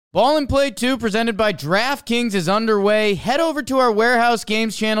Ball and Play 2 presented by DraftKings is underway. Head over to our Warehouse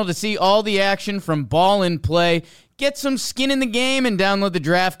Games channel to see all the action from Ball and Play. Get some skin in the game and download the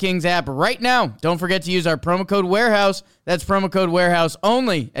DraftKings app right now. Don't forget to use our promo code Warehouse. That's promo code Warehouse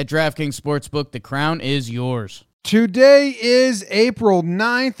only at DraftKings Sportsbook. The crown is yours. Today is April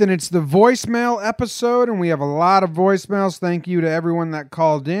 9th, and it's the voicemail episode, and we have a lot of voicemails. Thank you to everyone that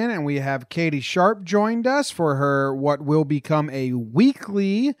called in, and we have Katie Sharp joined us for her what will become a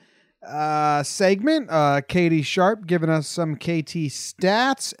weekly segment. Katie Sharp giving us some KT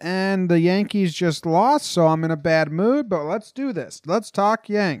stats, and the Yankees just lost, so I'm in a bad mood, but let's do this. Let's talk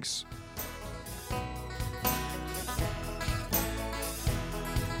Yanks.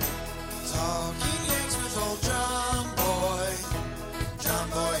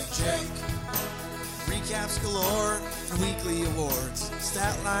 Galore for weekly awards,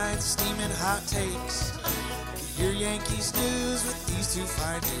 stat lines, steaming hot takes. Get your Yankees news with these two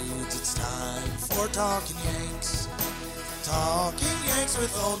fine dudes. It's time for Talking Yanks. Talking Yanks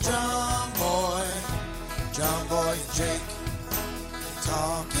with old John Boy and Jake.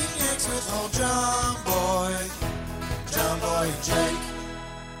 Talking Yanks with old John Boy and Jake.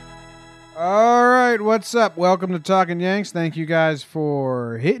 All right, what's up? Welcome to Talking Yanks. Thank you guys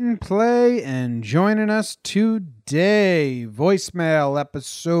for hitting play and joining us today. Voicemail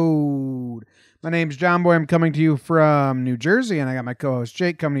episode. My name's John Boy. I'm coming to you from New Jersey, and I got my co-host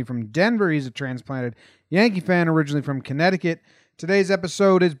Jake coming from Denver. He's a transplanted Yankee fan, originally from Connecticut. Today's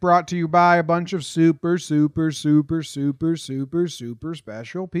episode is brought to you by a bunch of super special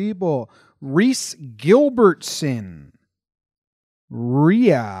people. Reese Gilbertson.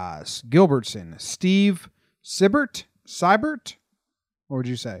 Rias Gilbertson, Steve Sibert, what would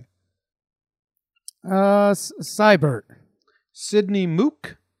you say? Seibert. Sydney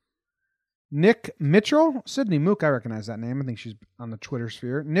Mook, Nick Mitchell. Sydney Mook, I recognize that name. I think she's on the Twitter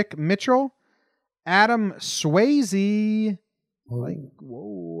sphere. Nick Mitchell, Adam Swayze,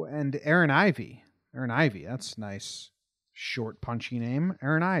 and Aaron Ivey. That's a nice, short, punchy name.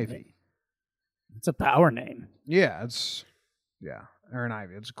 Aaron Ivey. It's a power name. Yeah, Aaron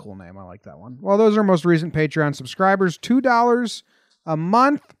Ivey. It's a cool name. I like that one. Well, those are most recent Patreon subscribers. $2 a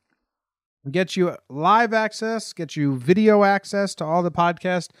month gets you live access, gets you video access to all the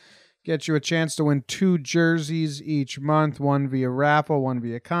podcasts, gets you a chance to win 2 jerseys each month, one via raffle, one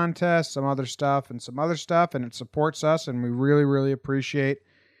via contest, some other stuff, and it supports us, and we really, really appreciate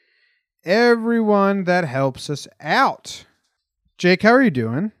everyone that helps us out. Jake, how are you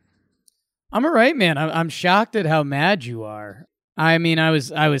doing? I'm all right, man. I'm shocked at how mad you are. I mean, I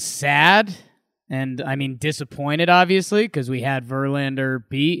was sad and disappointed, obviously, because we had Verlander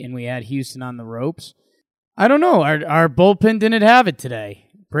beat and we had Houston on the ropes. I don't know. Our bullpen didn't have it today.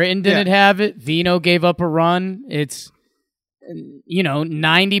 Britton didn't have it. Vino gave up a run. It's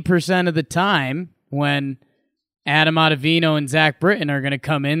 90% of the time when Adam Ottavino and Zach Britton are going to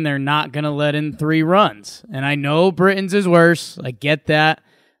come in, they're not going to let in 3 runs. And I know Britton's is worse. I get that.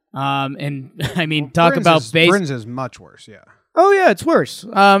 Talk about base. Britton's is much worse, yeah. Oh yeah, it's worse.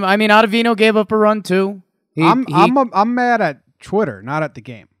 Ottavino gave up a run too. I'm mad at Twitter, not at the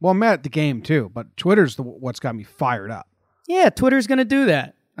game. Well, I'm mad at the game too, but Twitter's what's got me fired up. Yeah, Twitter's gonna do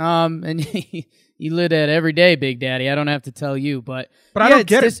that. And you live that every day, Big Daddy. I don't have to tell you, but I don't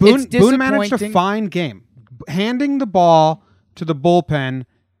get it. Boone managed a fine game, handing the ball to the bullpen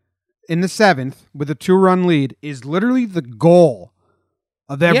in the 7th with a 2-run lead is literally the goal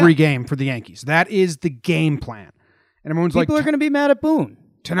of every game for the Yankees. That is the game plan. And everyone's People are going to be mad at Boone.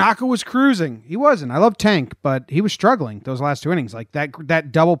 Tanaka was cruising. He wasn't. I love Tank, but he was struggling those last 2 innings. Like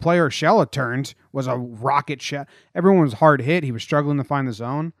that double play Urshela turned was a rocket shot. Everyone was hard hit. He was struggling to find the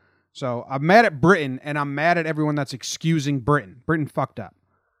zone. So I'm mad at Britton, and I'm mad at everyone that's excusing Britton. Britton fucked up.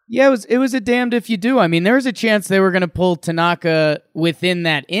 Yeah, it was a damned if you do. I mean, there was a chance they were going to pull Tanaka within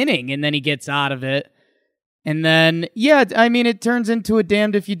that inning, and then he gets out of it. And then, it turns into a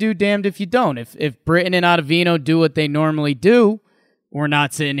damned if you do, damned if you don't. If Britton and Ottavino do what they normally do, we're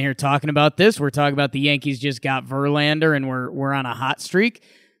not sitting here talking about this. We're talking about the Yankees just got Verlander and we're on a hot streak.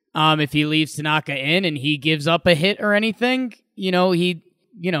 If he leaves Tanaka in and he gives up a hit or anything,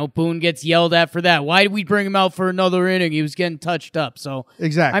 Boone gets yelled at for that. Why did we bring him out for another inning? He was getting touched up. So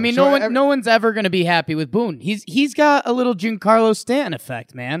exactly. No one's ever going to be happy with Boone. He's got a little Giancarlo Stanton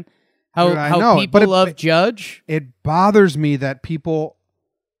effect, man. How people love Judge. It bothers me that people,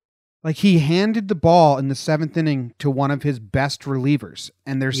 like, he handed the ball in the 7th inning to one of his best relievers,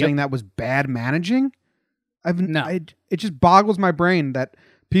 and they're saying that was bad managing. It just boggles my brain that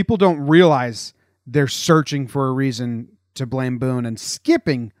people don't realize they're searching for a reason to blame Boone and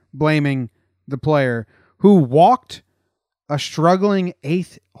skipping blaming the player who walked a struggling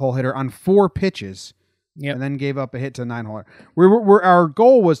 8th hole hitter on 4 pitches. Yep. And then gave up a hit to a 9 holer. Our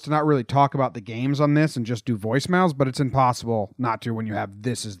goal was to not really talk about the games on this and just do voicemails, but it's impossible not to when you have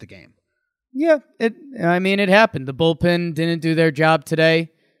this as the game. Yeah, it happened. The bullpen didn't do their job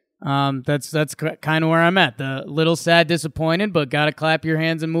today. That's kind of where I'm at. The little sad, disappointed, but got to clap your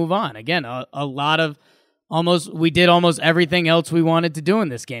hands and move on. Again, a lot of we did almost everything else we wanted to do in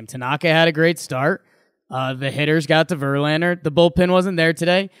this game. Tanaka had a great start. The hitters got to Verlander. The bullpen wasn't there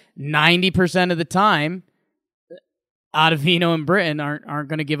today. 90% of the time, Ottavino and Britton aren't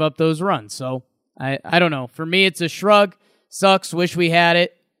going to give up those runs. So I don't know. For me, it's a shrug. Sucks. Wish we had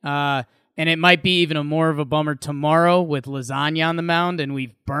it. And it might be even more of a bummer tomorrow with Lasagna on the mound, and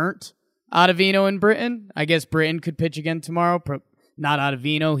we've burnt Ottavino and Britton. I guess Britton could pitch again tomorrow. Not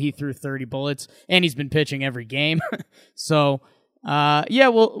Ottavino. He threw 30 bullets, and he's been pitching every game. So.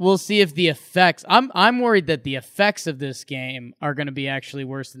 We'll see if the effects. I'm worried that the effects of this game are going to be actually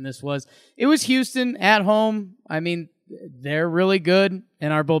worse than this was. It was Houston at home. I mean, they're really good,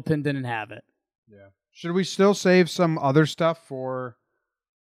 and our bullpen didn't have it. Yeah. Should we still save some other stuff for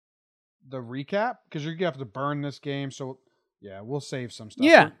the recap? Because you're gonna have to burn this game. So yeah, we'll save some stuff.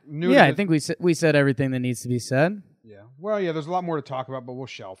 Yeah, I think we said everything that needs to be said. Yeah. Well, yeah. There's a lot more to talk about, but we'll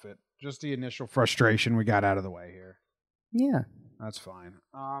shelf it. Just the initial frustration we got out of the way here. Yeah. That's fine.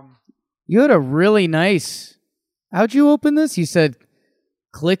 You had a really nice... How'd you open this? You said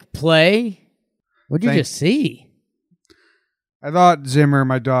click play. What'd you just see? I thought Zimmer,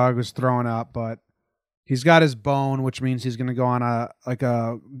 my dog, was throwing up, but he's got his bone, which means he's going to go on a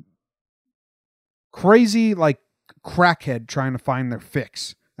crazy crackhead trying to find their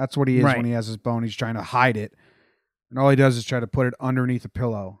fix. That's what he is when he has his bone. He's trying to hide it. And all he does is try to put it underneath a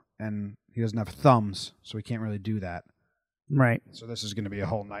pillow. And he doesn't have thumbs, so he can't really do that. Right. So this is going to be a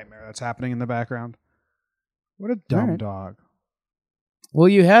whole nightmare that's happening in the background. What a dumb dog. Well,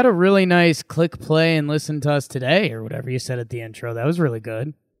 you had a really nice click play and listen to us today, or whatever you said at the intro. That was really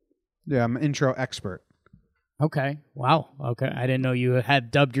good. Yeah, I'm an intro expert. Okay. Wow. Okay. I didn't know you had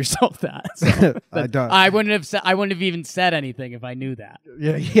dubbed yourself that. So I wouldn't have even said anything if I knew that.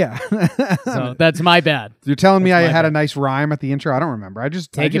 Yeah. So that's my bad. You're telling me I had a nice rhyme at the intro? I don't remember.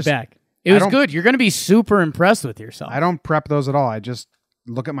 Take it back. It was good. You're going to be super impressed with yourself. I don't prep those at all. I just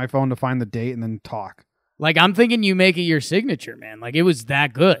look at my phone to find the date and then talk. I'm thinking you make it your signature, man. It was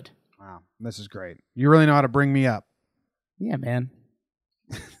that good. Wow. This is great. You really know how to bring me up. Yeah, man.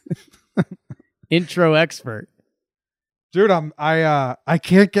 Intro expert. Dude, I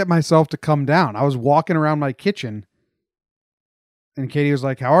can't get myself to come down. I was walking around my kitchen and Katie was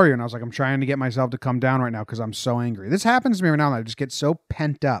like, "How are you?" And I was like, "I'm trying to get myself to come down right now because I'm so angry." This happens to me right now and I just get so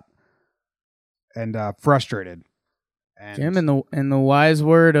pent up and frustrated. And Jim, in the wise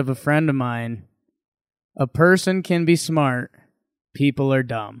word of a friend of mine, a person can be smart, people are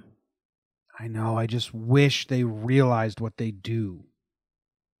dumb. I know. I just wish they realized what they do.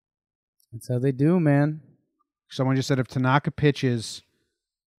 That's how they do, man. Someone just said if Tanaka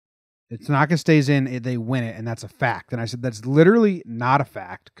stays in, they win it, and that's a fact. And I said that's literally not a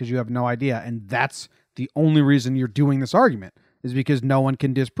fact because you have no idea, and that's the only reason you're doing this argument is because no one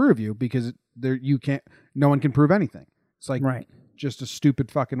can disprove you because no one can prove anything. It's just a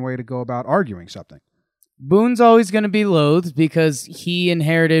stupid fucking way to go about arguing something. Boone's always going to be loathed because he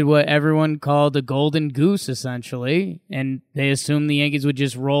inherited what everyone called a golden goose, essentially, and they assumed the Yankees would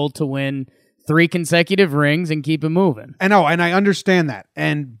just roll to win 3 consecutive rings and keep it moving. I know, and I understand that,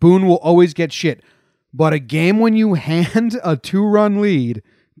 and Boone will always get shit. But a game when you hand a 2-run lead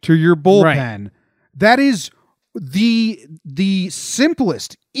to your bullpen, that is the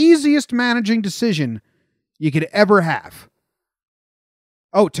simplest, easiest managing decision you could ever have.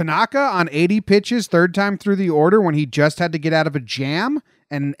 Oh, Tanaka on 80 pitches, 3rd time through the order when he just had to get out of a jam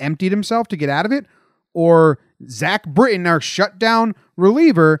and emptied himself to get out of it? Or Zach Britton, our shutdown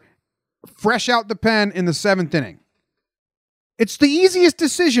reliever, fresh out the pen in the 7th inning? It's the easiest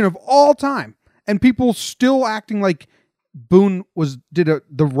decision of all time. And people still acting like Boone did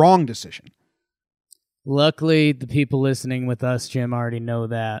the wrong decision. Luckily, the people listening with us, Jim, already know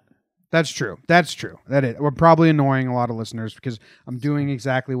that. That's true. That is. We're probably annoying a lot of listeners because I'm doing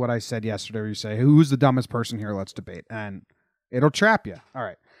exactly what I said yesterday where you say, who's the dumbest person here? Let's debate. And it'll trap you. All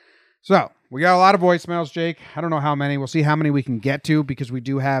right. So we got a lot of voicemails, Jake. I don't know how many. We'll see how many we can get to because we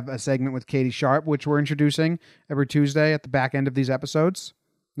do have a segment with Katie Sharp, which we're introducing every Tuesday at the back end of these episodes.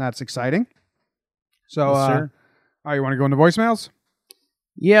 That's exciting. So, yes, sir. All right, you want to go into voicemails?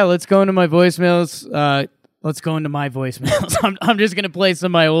 Yeah, let's go into my voicemails. I'm just going to play some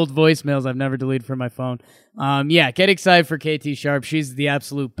of my old voicemails I've never deleted from my phone. Get excited for KT Sharp. She's the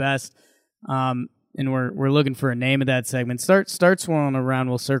absolute best. and we're looking for a name of that segment. Start swirling around.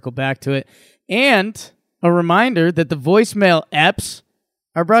 We'll circle back to it. And a reminder that the voicemail EPs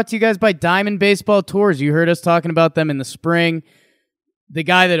are brought to you guys by Diamond Baseball Tours. You heard us talking about them in the spring. The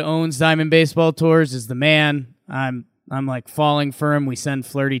guy that owns Diamond Baseball Tours is the man. I'm like falling for him. We send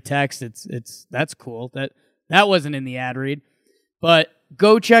flirty texts. That's cool. That wasn't in the ad read. But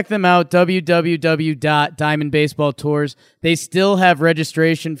go check them out, www.diamondbaseballtours. They still have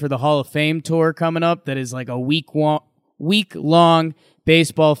registration for the Hall of Fame tour coming up that is like a week-long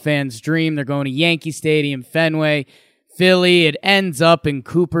baseball fan's dream. They're going to Yankee Stadium, Fenway, Philly. It ends up in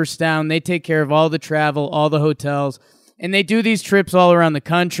Cooperstown. They take care of all the travel, all the hotels, and they do these trips all around the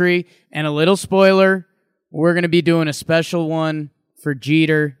country. And a little spoiler, we're going to be doing a special one for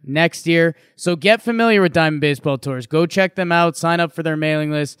Jeter next year. So get familiar with Diamond Baseball Tours. Go check them out. Sign up for their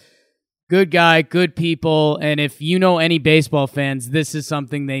mailing list. Good guy, good people. And if you know any baseball fans, this is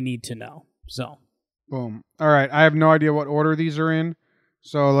something they need to know. So, boom. All right. I have no idea what order these are in,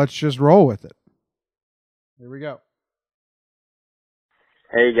 so let's just roll with it. Here we go.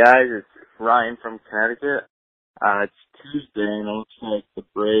 Hey guys, it's Ryan from Connecticut. It's Tuesday, and it looks like the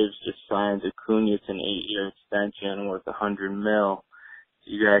Braves just signed Acuna to an 8-year extension worth $100 million.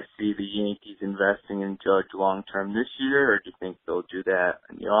 Do you guys see the Yankees investing in Judge long term this year, or do you think they'll do that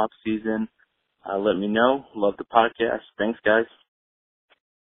in the off season? Let me know. Love the podcast. Thanks, guys.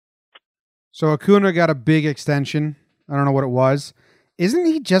 So Acuna got a big extension. I don't know what it was. Isn't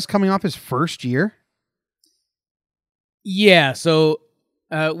he just coming off his first year? Yeah, so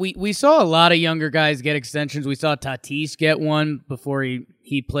we saw a lot of younger guys get extensions. We saw Tatis get one before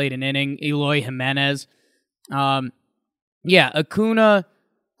he played an inning. Eloy Jimenez.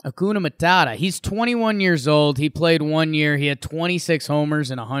 Acuna Matata. He's 21 years old. He played 1 year. He had 26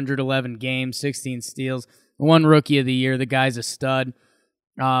 homers in 111 games, 16 steals, one Rookie of the Year. The guy's a stud.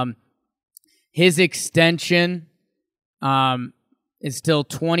 His extension is till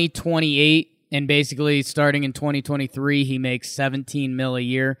 2028. And basically, starting in 2023, he makes $17 million a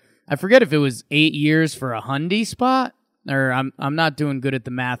year. I forget if it was 8 years for a Hyundai spot, or I'm not doing good at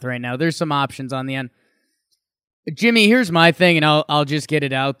the math right now. There's some options on the end. Jimmy, here's my thing, and I'll just get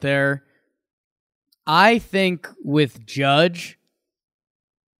it out there. I think with Judge,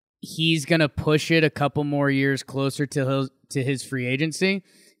 he's gonna push it a couple more years closer to his free agency.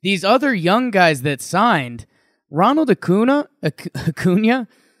 These other young guys that signed, Ronald Acuna.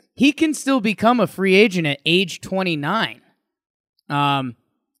 He can still become a free agent at age 29.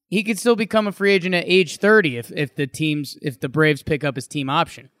 He could still become a free agent at age 30 if the Braves pick up his team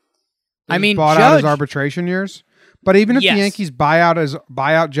option. Bought out his arbitration years. But even if the Yankees buy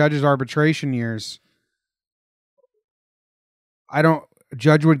out Judge's arbitration years,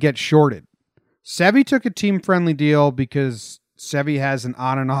 Judge would get shorted. Sevy took a team-friendly deal because Sevy has an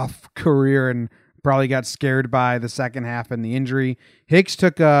on and off career and probably got scared by the second half and the injury. Hicks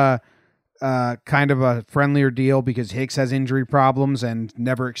took a kind of a friendlier deal because Hicks has injury problems and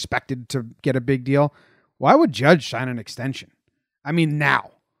never expected to get a big deal. Why would Judge sign an extension? Now.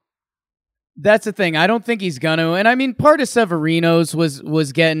 That's the thing. I don't think he's gonna. And part of Severino's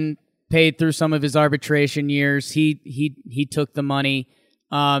was getting paid through some of his arbitration years. He took the money.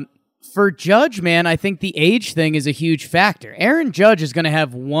 For Judge, man, I think the age thing is a huge factor. Aaron Judge is going to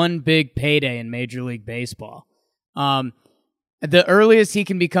have one big payday in Major League Baseball. The earliest he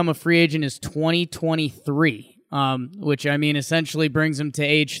can become a free agent is 2023, which, essentially brings him to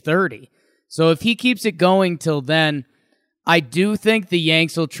age 30. So if he keeps it going till then, I do think the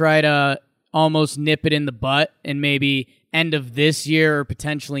Yanks will try to almost nip it in the butt and maybe end of this year or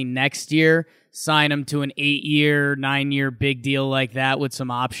potentially next year sign him to an 8-year, 9-year big deal like that with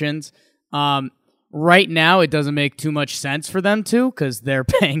some options. Right now, it doesn't make too much sense for them to because they're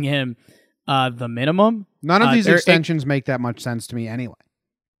paying him the minimum. None of these extensions make that much sense to me anyway.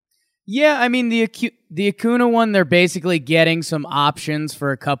 Yeah, the Acuna one, they're basically getting some options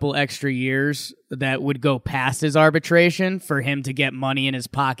for a couple extra years that would go past his arbitration for him to get money in his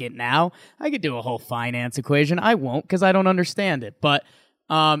pocket now. I could do a whole finance equation. I won't because I don't understand it. But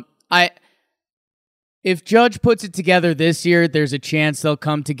if Judge puts it together this year, there's a chance they'll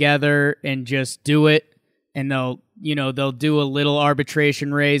come together and just do it, and they'll do a little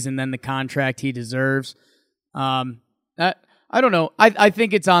arbitration raise and then the contract he deserves. I don't know. I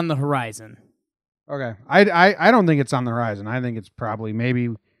think it's on the horizon. Okay. I don't think it's on the horizon. I think it's probably maybe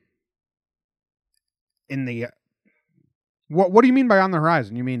in the... What do you mean by on the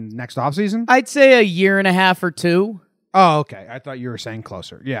horizon? You mean next offseason? I'd say a year and a half or two. Oh, okay. I thought you were saying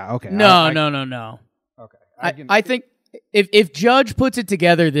closer. Yeah, okay. No. Okay. I think if Judge puts it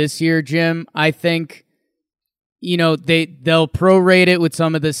together this year, Jim, I think they'll prorate it with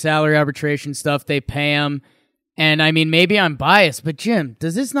some of the salary arbitration stuff they pay him. And I mean, maybe I'm biased, but Jim,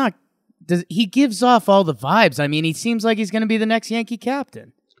 he gives off all the vibes. I mean, he seems like he's going to be the next Yankee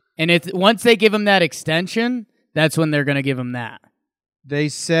captain. And once they give him that extension, that's when they're going to give him that. They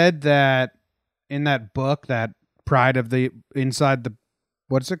said that in that book, that Pride of the Inside the,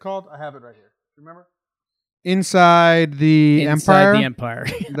 what's it called? I have it right here. Remember? Inside the Empire.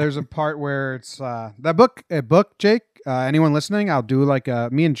 There's a part where it's that book, Jake. Anyone listening? I'll do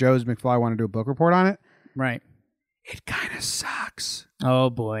me and Joe's McFly want to do a book report on it. Right. It kind of sucks. Oh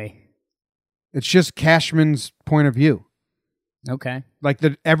boy. It's just Cashman's point of view. Okay. Like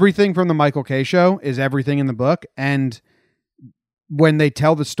everything from the Michael Kay show is everything in the book, and when they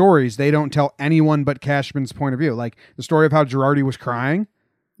tell the stories, they don't tell anyone but Cashman's point of view. Like the story of how Girardi was crying.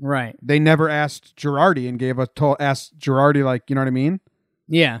 Right. They never asked Girardi and asked Girardi, like, you know what I mean?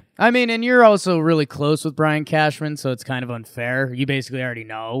 Yeah. I mean, and you're also really close with Brian Cashman, so it's kind of unfair. You basically already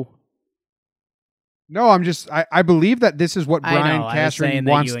know. No, I believe that this is what Brian Cashman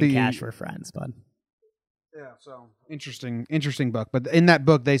wants. That you and Cash were friends, bud. Yeah, so interesting book. But in that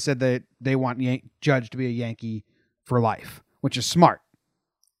book, they said that they want Judge to be a Yankee for life, which is smart.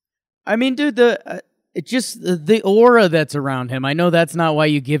 I mean, dude, the aura that's around him. I know that's not why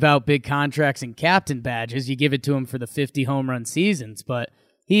you give out big contracts and captain badges. You give it to him for the 50 home run seasons, but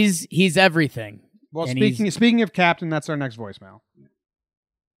he's everything. Well, speaking of captain, that's our next voicemail.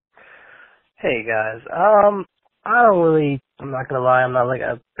 Hey guys, I'm not gonna lie, I'm not like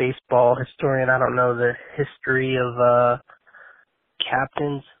a baseball historian. I don't know the history of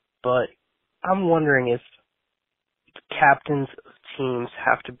captains, but I'm wondering if captains of teams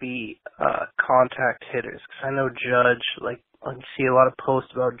have to be contact hitters. Because I know Judge, I see a lot of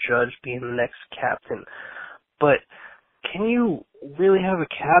posts about Judge being the next captain. But can you really have a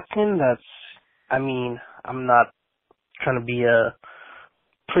captain I'm not trying to be a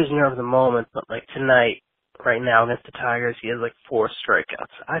prisoner of the moment, but tonight, right now against the Tigers, he has 4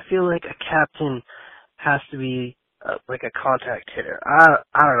 strikeouts. I feel like a captain has to be a contact hitter. I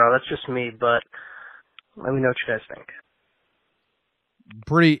don't know, that's just me, but let me know what you guys think.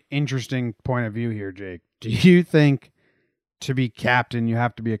 Pretty interesting point of view here, Jake. Do you think to be captain you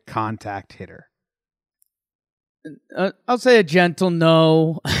have to be a contact hitter? I'll say a gentle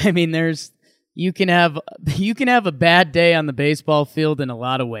no. I mean, you can have a bad day on the baseball field in a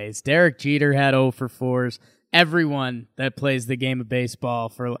lot of ways. Derek Jeter had 0 for 4s. Everyone that plays the game of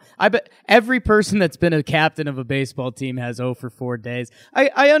baseball I bet every person that's been a captain of a baseball team has 0 for 4 days.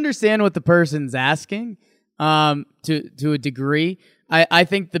 I understand what the person's asking to a degree. I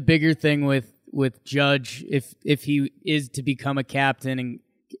think the bigger thing with Judge, if he is to become a captain, and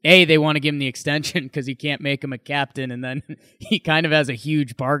they want to give him the extension because you can't make him a captain, and then he kind of has a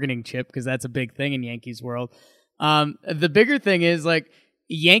huge bargaining chip because that's a big thing in Yankees world. The bigger thing is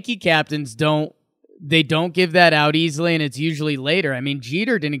Yankee captains don't give that out easily, and it's usually later. I mean,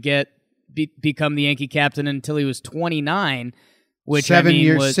 Jeter didn't become the Yankee captain until he was 29, which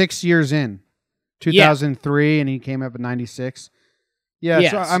 6 years in, 2003, and he came up in 96. Yeah,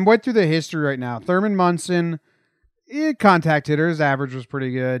 yes. So I'm went through the history right now. Thurman Munson, contact hitter. His average was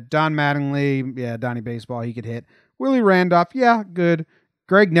pretty good. Don Mattingly, Donnie Baseball, he could hit. Willie Randolph, good.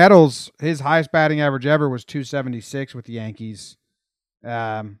 Greg Nettles, his highest batting average ever was 276 with the Yankees.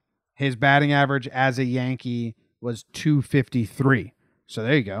 His batting average as a Yankee was 253. So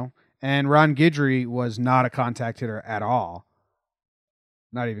there you go. And Ron Guidry was not a contact hitter at all.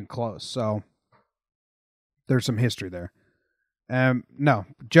 Not even close. So there's some history there. No,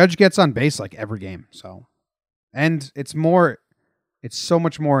 Judge gets on base every game. So, and it's so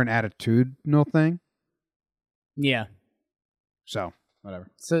much more an attitudinal thing. Yeah. So, whatever.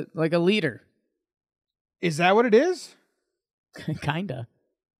 So, a leader. Is that what it is? Kinda.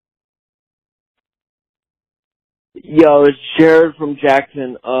 Yo, it's Jared from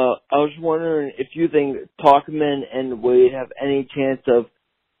Jackson. I was wondering if you think Tauchman and Wade have any chance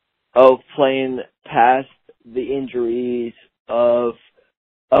of playing past the injuries of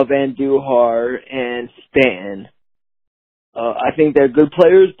Andujar and Stan. I think they're good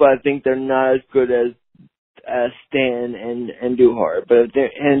players, but I think they're not as good as Stan and Andujar. But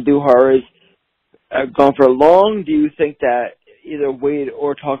if Andujar is gone for long, do you think that either Wade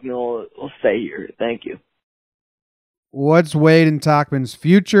or Tauchman will stay here? Thank you. What's Wade and Tauchman's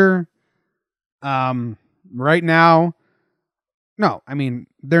future? Right now, no. I mean,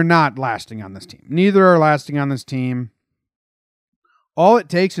 they're not lasting on this team. Neither are lasting on this team. All it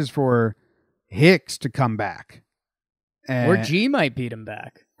takes is for Hicks to come back. Or G might beat him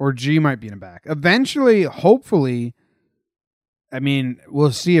back. Eventually, hopefully, I mean,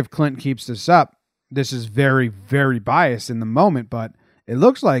 we'll see if Clint keeps this up. this is very, very biased in the moment, but it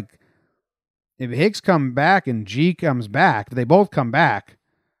looks like if Hicks come back and G comes back, if they both come back,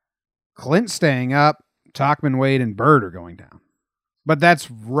 Clint's staying up, Tauchman, Wade, and Bird are going down. But that's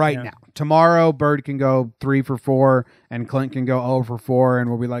right now. Tomorrow, Bird can go 3 for 4, and Clint can go 0 for 4, and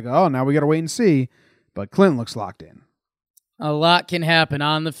we'll be like, oh, now we got to wait and see. But Clint looks locked in. A lot can happen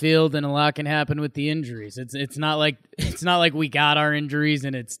on the field, and a lot can happen with the injuries. It's not like we got our injuries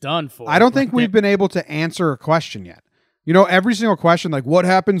and it's done for. I don't think we've been able to answer a question yet. You know, every single question, like what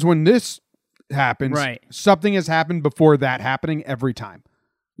happens when this happens? Right. Something has happened before that happening every time.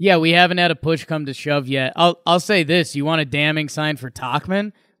 Yeah, we haven't had a push come to shove yet. I'll say this: you want a damning sign for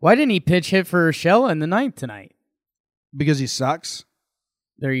Tauchman? Why didn't he pitch hit for Urshela in the 9th tonight? Because he sucks.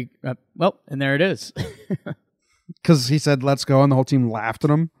 There you and there it is. Because he said, let's go, and the whole team laughed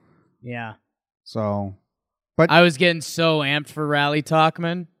at him. Yeah. So, but I was getting so amped for Rally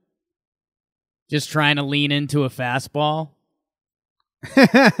Tauchman. Just trying to lean into a fastball.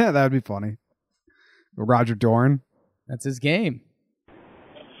 that would be funny. Roger Dorn. That's his game.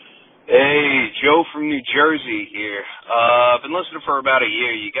 Hey, Joe from New Jersey here. I've been listening for about a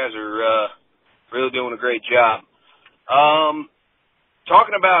year. You guys are really doing a great job.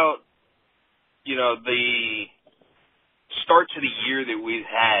 Talking about, the start to the year that we've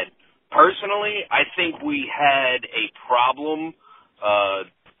had. Personally, I think we had a problem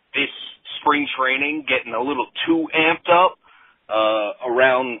this spring training getting a little too amped up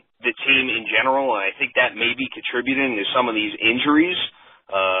around the team in general, and I think that may be contributing to some of these injuries.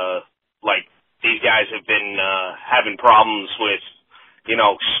 Like these guys have been having problems with,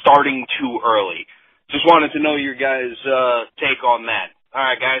 starting too early. Just wanted to know your guys' take on that. All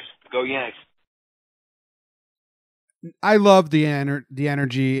right, guys, go Yanks. I love the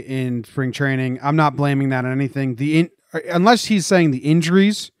energy in spring training. I'm not blaming that on anything. Unless he's saying the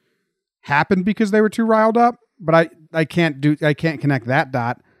injuries happened because they were too riled up, but I can't connect that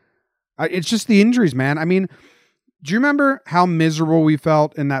dot. It's just the injuries, man. I mean, do you remember how miserable we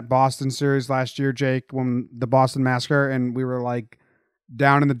felt in that Boston series last year, Jake, when the Boston Massacre, and we were like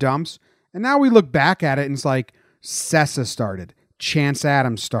down in the dumps? And now we look back at it and it's like Sessa started, Chance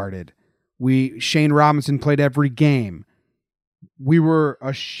Adams started. Shane Robinson played every game. We were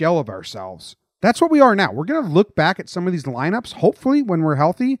a shell of ourselves. That's what we are now. We're going to look back at some of these lineups, hopefully when we're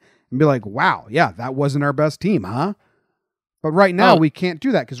healthy, and be like, wow, yeah, that wasn't our best team, huh? But right now we can't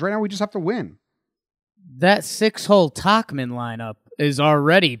do that because right now we just have to win. That 6-hole Tauchman lineup is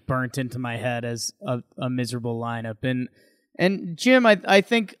already burnt into my head as a miserable lineup. And Jim, I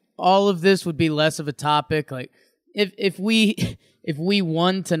think all of this would be less of a topic. Like if we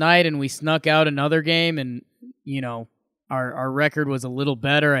won tonight and we snuck out another game and, our record was a little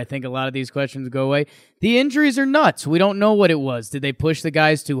better, I think a lot of these questions go away. The injuries are nuts. We don't know what it was. Did they push the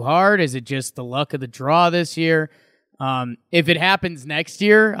guys too hard? Is it just the luck of the draw this year? If it happens next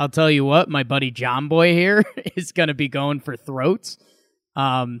year, I'll tell you what, my buddy John Boy here is going to be going for throats,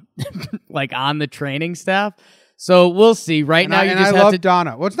 like on the training staff. So we'll see. Right now, you just have to... I love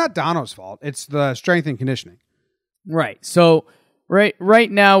Dono. Well, it's not Dono's fault. It's the strength and conditioning. Right. So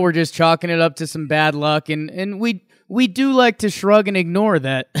right now, we're just chalking it up to some bad luck, and we do like to shrug and ignore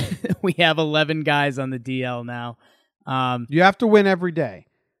that we have 11 guys on the DL now. You have to win every day.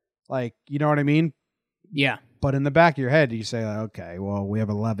 Like, you know what I mean? Yeah. But in the back of your head, you say, okay, well, we have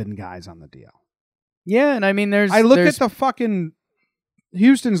 11 guys on the DL. Yeah, and I mean, I look at the fucking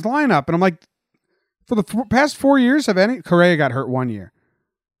Houston's lineup, and I'm like, for the past 4 years, Correa got hurt 1 year,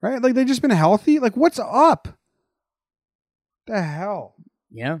 right? Like, they've just been healthy. Like, what's up? The hell?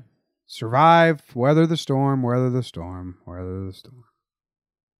 Yeah. Survive, weather the storm, weather the storm, weather the storm.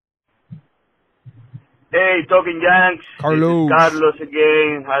 Hey, Talking Yanks. Carlos. This is Carlos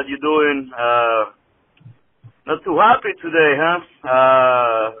again. How you doing? Not too happy today,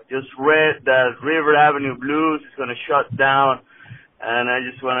 huh? Just read that River Avenue Blues is going to shut down, and I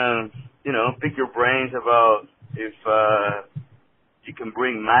just want to, pick your brains about if you can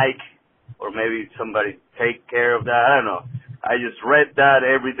bring Mike or maybe somebody take care of that. I don't know. I just read that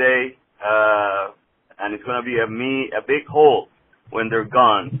every day, and it's going to be a big hole when they're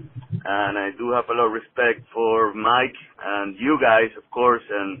gone. And I do have a lot of respect for Mike and you guys, of course,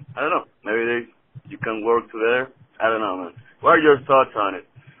 and I don't know, maybe you can work together. I don't know, man. What are your thoughts on it?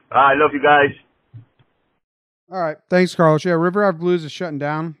 I love you guys. All right. Thanks, Carlos. Yeah, River Ave Blues is shutting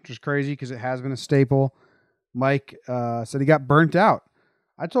down, which is crazy because it has been a staple. Mike said he got burnt out.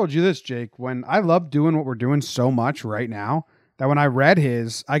 I told you this, Jake, when I love doing what we're doing so much right now that when I read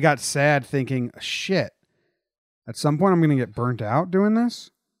his, I got sad thinking, shit, at some point I'm going to get burnt out doing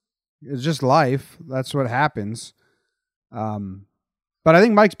this. It's just life. That's what happens. But I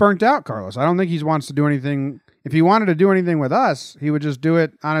think Mike's burnt out, Carlos. I don't think he wants to do anything. If he wanted to do anything with us, he would just do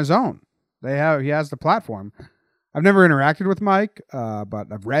it on his own. He has the platform. I've never interacted with Mike,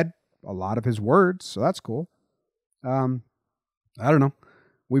 but I've read a lot of his words, so that's cool. I don't know.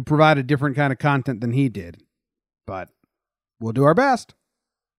 We provide a different kind of content than he did, but we'll do our best.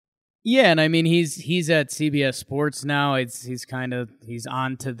 Yeah, and I mean he's at CBS Sports now. He's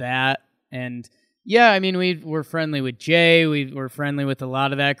on to that, and yeah, I mean we're friendly with Jay. We're friendly with a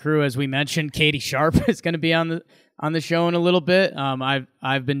lot of that crew. As we mentioned, Katie Sharp is going to be on the show in a little bit.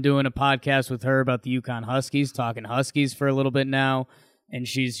 I've been doing a podcast with her about the Yukon Huskies, talking Huskies for a little bit now, and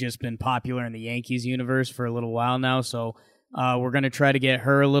she's just been popular in the Yankees universe for a little while now. So we're going to try to get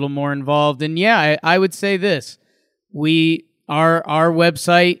her a little more involved. And yeah, I would say this: our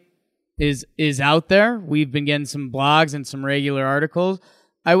website is out there. We've been getting some blogs and some regular articles.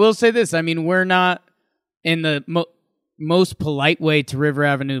 I will say this: I mean, we're not in the most polite way to River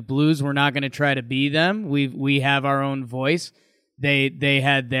Avenue Blues. We're not going to try to be them. We have our own voice. They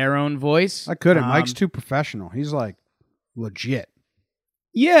had their own voice. I couldn't. Mike's too professional. He's like legit.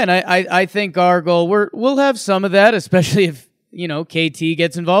 Yeah, and I think our goal, we'll have some of that, especially if, KT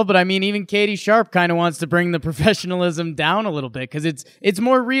gets involved. But I mean, even Katie Sharp kind of wants to bring the professionalism down a little bit because it's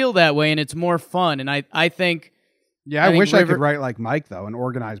more real that way and it's more fun. And I think. Yeah, I wish I could write like Mike though and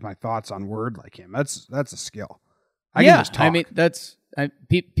organize my thoughts on Word like him. That's a skill. I can just talk. I mean,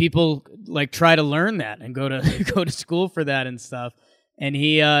 people like try to learn that and go to school for that and stuff. And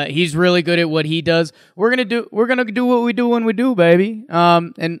he's really good at what he does. We're gonna do what we do when we do, baby.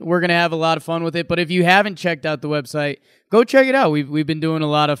 And we're gonna have a lot of fun with it. But if you haven't checked out the website, go check it out. We've been doing a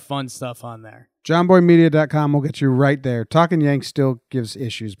lot of fun stuff on there. JohnBoyMedia.com will get you right there. Talking Yanks still gives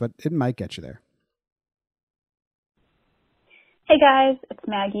issues, but it might get you there. Hey guys, it's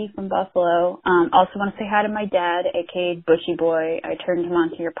Maggie from Buffalo. Also want to say hi to my dad, aka Bushy Boy. I turned him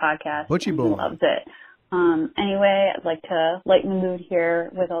onto your podcast. Bushy Boy. He loves it. Anyway, I'd like to lighten the mood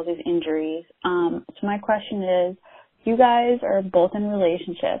here with all these injuries. So my question is, you guys are both in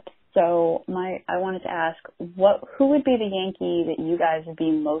relationships. So I wanted to ask, who would be the Yankee that you guys would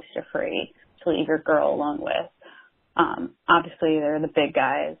be most afraid to leave your girl alone with? Obviously they're the big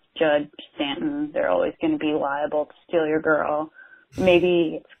guys, Judge, Stanton. They're always going to be liable to steal your girl.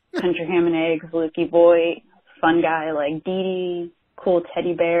 Maybe it's Country Ham and Eggs, Lukey Boy, fun guy like Didi, cool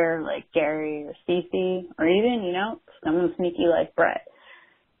teddy bear like Gary or Cece, or even, someone sneaky like Brett.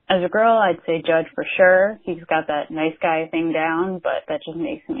 As a girl, I'd say Judge for sure. He's got that nice guy thing down, but that just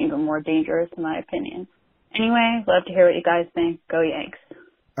makes him even more dangerous in my opinion. Anyway, love to hear what you guys think. Go Yanks.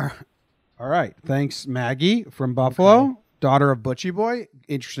 All right. Thanks, Maggie from Buffalo, daughter of Butchie Boy.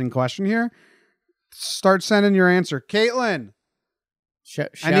 Interesting question here. Start sending your answer. Caitlin.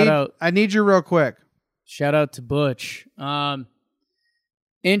 Shout out. I need you real quick. Shout out to Butch.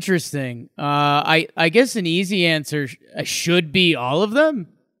 Interesting. I guess an easy answer should be all of them.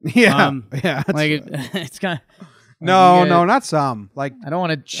 Yeah. Yeah. Like it's kind of. No, not some. Like I don't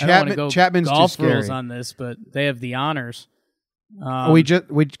want to go Chapman's golf too scary. rules on this, but they have the honors.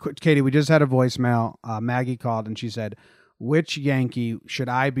 Katie, we just had a voicemail. Maggie called and she said, which Yankee should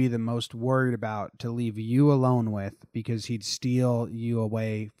I be the most worried about to leave you alone with because he'd steal you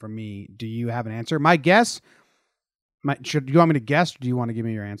away from me? Do you have an answer? My guess, do you want me to guess or do you want to give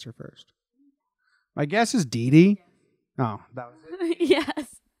me your answer first? My guess is Didi. Oh, that was it? Yes.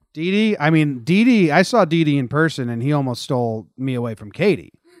 Didi. I mean, Didi, I saw Didi in person and he almost stole me away from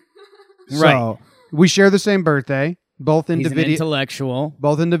Katie. Right. So we share the same birthday. Both into He's an intellectual.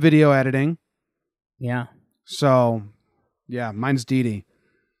 Both into video editing. Yeah. So, yeah, mine's Didi.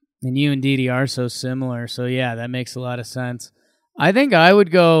 And you and Didi are so similar. So yeah, that makes a lot of sense. I think I would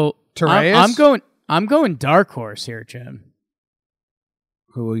go. Torreyes? I'm going dark horse here, Jim.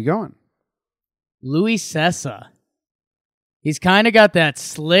 Who are you going? Luis Cessa. He's kind of got that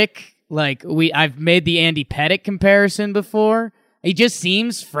slick. I've made the Andy Pettitte comparison before. He just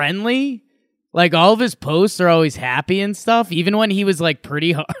seems friendly. Like, all of his posts are always happy and stuff, even when he was,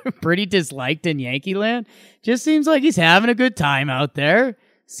 pretty disliked in Yankee land. Just seems like he's having a good time out there.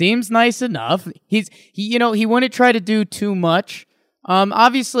 Seems nice enough. He wouldn't try to do too much.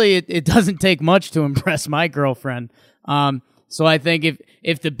 Obviously, it doesn't take much to impress my girlfriend. So I think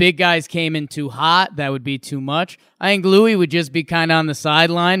if the big guys came in too hot, that would be too much. I think Louis would just be kind of on the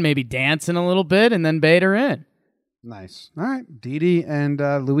sideline, maybe dancing a little bit, and then bait her in. Nice. All right. Didi and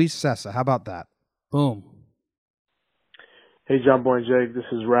Luis Cessa. How about that? Boom. Hey, John Boy and Jake. This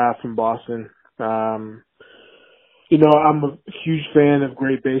is Raph from Boston. I'm a huge fan of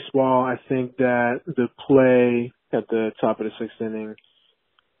great baseball. I think that the play at the top of the sixth inning,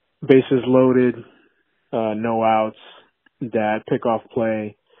 bases loaded, no outs, that pickoff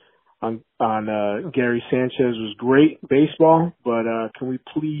play on Gary Sanchez was great baseball, but can we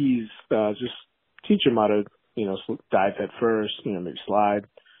please just teach him how to, dive head first, maybe slide,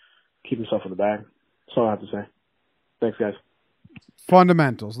 keep himself in the bag. That's all I have to say. Thanks, guys.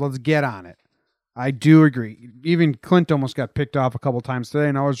 Fundamentals. Let's get on it. I do agree. Even Clint almost got picked off a couple times today,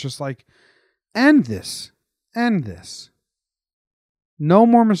 and I was just like, end this. End this. No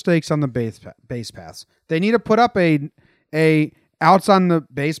more mistakes on the base paths. They need to put up a outs on the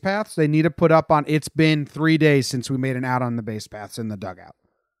base paths. They need to put up on, it's been 3 days since we made an out on the base paths in the dugout.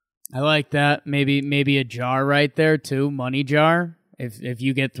 I like that. Maybe a jar right there too. Money jar. If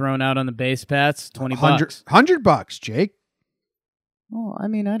you get thrown out on the base paths, $20. $100, Jake. Well, I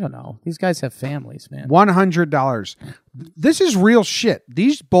mean, I don't know. These guys have families, man. $100. This is real shit.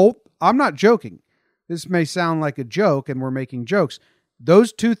 These both, I'm not joking. This may sound like a joke and we're making jokes.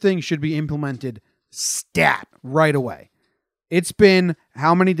 Those two things should be implemented stat right away. It's been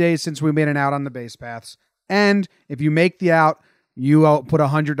how many days since we made an out on the base paths? And if you make the out, you put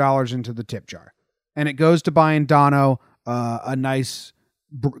 $100 into the tip jar. And it goes to buying Dono a nice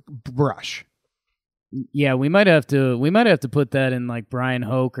brush. Yeah, we might have to put that in like Brian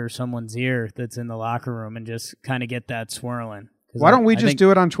Hoke or someone's ear that's in the locker room and just kind of get that swirling. Why don't we just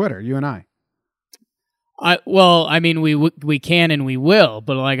do it on Twitter, you and I? Well, I mean, we can and we will,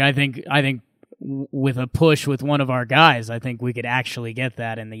 but like I think with a push with one of our guys, I think we could actually get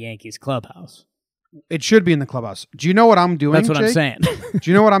that in the Yankees clubhouse. It should be in the clubhouse. Do you know what I'm doing? That's what Jake? I'm saying.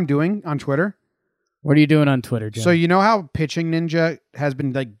 Do you know what I'm doing on Twitter? What are you doing on Twitter, Jim? So you know how Pitching Ninja has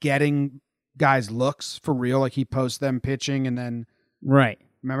been like getting guys looks for real? Like he posts them pitching and then right.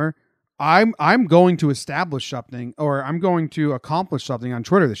 Remember? I'm going to establish something, or I'm going to accomplish something on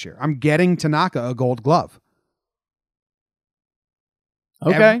Twitter this year. I'm getting Tanaka a Gold Glove.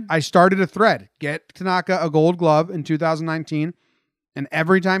 Okay. I started a thread. Get Tanaka a Gold Glove in 2019, and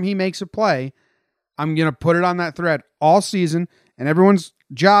every time he makes a play, I'm going to put it on that thread all season, and everyone's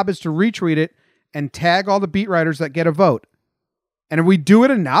job is to retweet it and tag all the beat writers that get a vote. And if we do it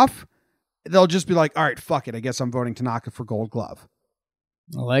enough, they'll just be like, all right, fuck it. I guess I'm voting Tanaka for Gold Glove.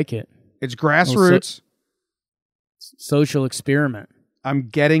 I like it. It's grassroots. Social experiment. I'm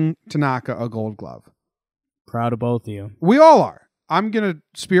getting Tanaka a Gold Glove. Proud of both of you. We all are. I'm going to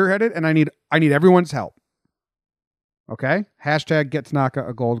spearhead it, and I need everyone's help. Okay? Hashtag get Tanaka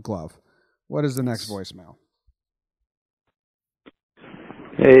a Gold Glove. What is the next voicemail?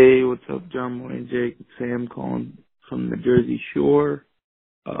 Hey, what's up, John Boy and Jake? It's Sam calling from the Jersey Shore.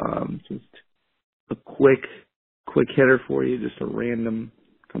 Just a quick hitter for you, just a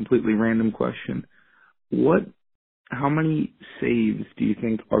completely random question. How many saves do you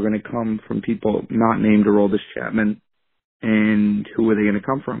think are going to come from people not named Aroldis Chapman, and who are they going to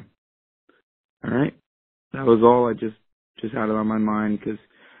come from? All right, that was all. I just had it on my mind because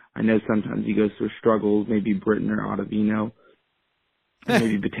I know sometimes he goes through struggles. Maybe Britton or Ottavino,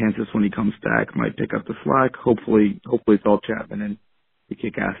 maybe Betances when he comes back might pick up the slack. Hopefully it's all Chapman and we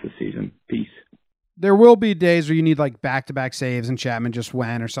kick ass this season. Peace. There will be days where you need like back-to-back saves and Chapman just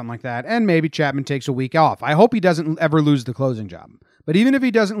went or something like that. And maybe Chapman takes a week off. I hope he doesn't ever lose the closing job. But even if he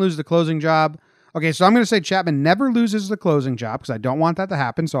doesn't lose the closing job, okay, so I'm going to say Chapman never loses the closing job because I don't want that to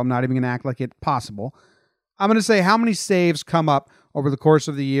happen, so I'm not even going to act like it's possible. I'm going to say how many saves come up over the course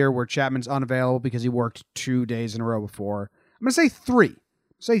of the year where Chapman's unavailable because he worked 2 days in a row before. I'm going to say 3.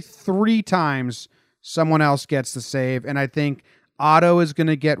 Say 3 times someone else gets the save, and I think Otto is going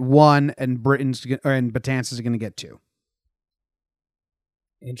to get 1, and Betances is going to get 2.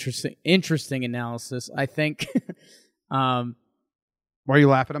 Interesting analysis. I think. Why are you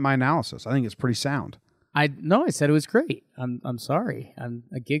laughing at my analysis? I think it's pretty sound. I said it was great. I'm sorry. I'm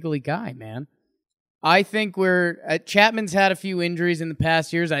a giggly guy, man. I think Chapman's had a few injuries in the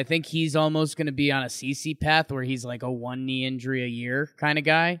past years. I think he's almost going to be on a CC path where he's like a 1 knee injury a year kind of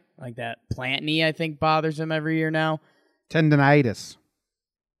guy. Like that plant knee, I think, bothers him every year now. Tendinitis.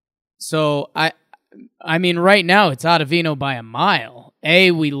 So, I mean, right now it's Ottavino by a mile.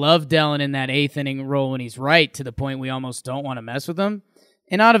 We love Dellin in that 8th inning role when he's right to the point we almost don't want to mess with him.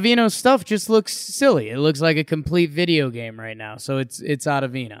 And Ottavino's stuff just looks silly. It looks like a complete video game right now. So it's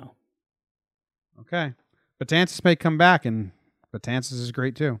Ottavino. Okay. Betances may come back, and Betances is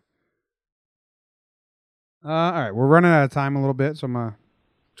great too. All right, we're running out of time a little bit, so I'm a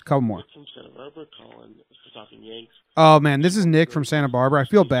couple more. Oh man, this is Nick from Santa Barbara. I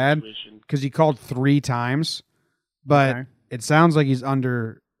feel bad because he called 3 times, but it sounds like he's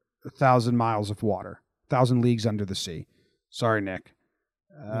under 1,000 miles of water, 1,000 leagues under the sea. Sorry, Nick.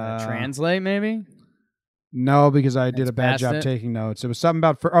 Translate maybe? No, because I did a bad job taking notes. It was something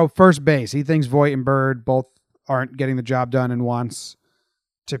about first base. He thinks Voit and Bird both aren't getting the job done and wants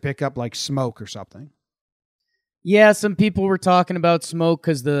to pick up like Smoke or something. Yeah, some people were talking about Smoke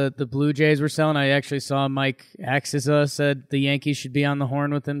because the Blue Jays were selling. I actually saw Mike Axisa said the Yankees should be on the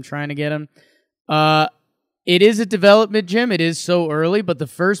horn with him, trying to get him. It is a development, Jim. It is so early, but the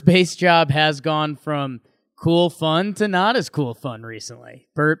first base job has gone from cool fun to not as cool fun recently.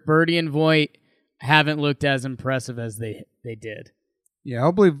 Birdie and Voit haven't looked as impressive as they did. Yeah,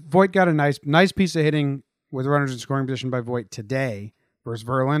 hopefully Voit got a nice piece of hitting with runners in scoring position by Voit today versus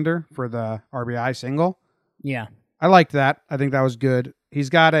Verlander for the RBI single. Yeah. I liked that. I think that was good. He's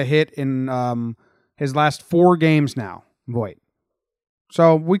got a hit in his last 4 games now, Voit.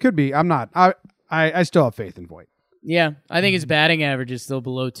 So we could be. I still have faith in Voit. Yeah, I think his batting average is still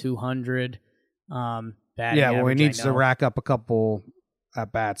below 200. He needs to rack up a couple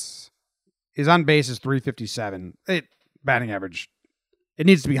at bats. His on base is 357. Batting average. It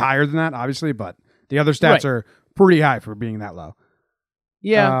needs to be higher than that, obviously, but the other stats are pretty high for being that low.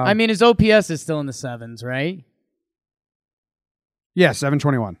 Yeah, I mean, his OPS is still in the 7s, right? Yeah,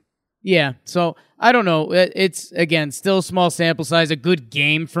 721. Yeah, so I don't know. It's, again, still small sample size, a good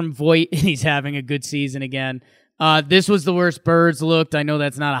game from Voit, and he's having a good season again. This was the worst Birds looked. I know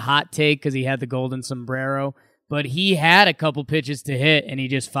that's not a hot take because he had the golden sombrero, but he had a couple pitches to hit, and he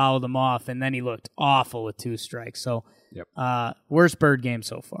just fouled them off, and then he looked awful with 2 strikes. So, worst Bird game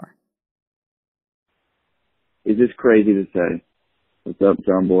so far. Is this crazy to say? What's up,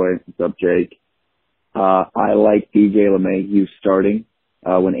 John Boy? What's up, Jake? I like DJ LeMahieu starting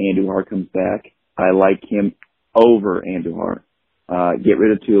when Andujar comes back. I like him over Andujar. Get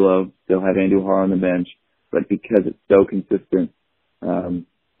rid of Tulo, still have Andujar on the bench, but because it's so consistent,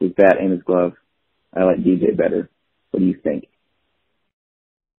 his bat and his glove, I like DJ better. What do you think?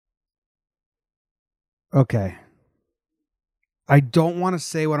 Okay. I don't want to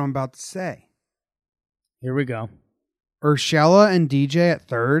say what I'm about to say. Here we go. Urshela and DJ at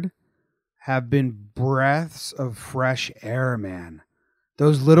third have been breaths of fresh air, man.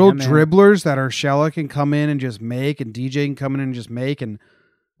 Those little dribblers that Urshela can come in and just make, and DJ can come in and just make, and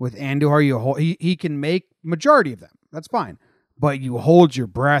with Andujar, he can make majority of them. That's fine. But you hold your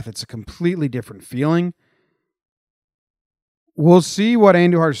breath. It's a completely different feeling. We'll see what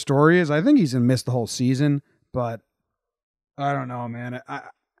Andujar's story is. I think he's going to miss the whole season, but I don't know, man.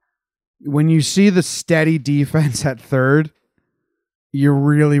 When you see the steady defense at third, you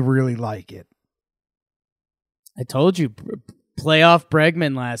really, really like it. I told you, playoff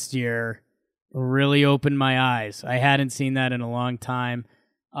Bregman last year really opened my eyes. I hadn't seen that in a long time.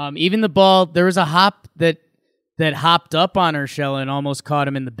 Even the ball, there was a hop that hopped up on Urshela and almost caught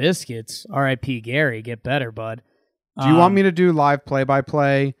him in the biscuits. R.I.P. Gary, get better, bud. Do you want me to do live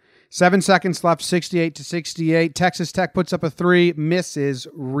play-by-play? 7 seconds left, 68-68. Texas Tech puts up a 3, misses,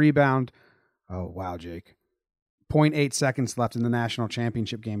 rebound. Oh, wow, Jake. 0.8 seconds left in the national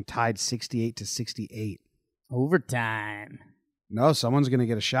championship game, tied 68-68. Overtime. No, someone's going to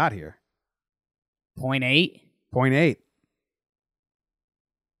get a shot here. 0.8? 0.8.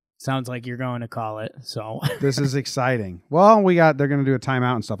 Sounds like you're going to call it, so. This is exciting. Well, they're going to do a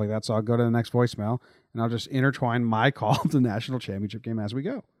timeout and stuff like that, so I'll go to the next voicemail, and I'll just intertwine my call to the national championship game as we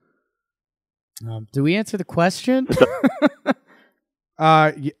go. Do we answer the question?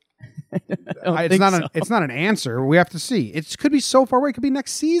 It's not an answer. We have to see. It could be so far away. It could be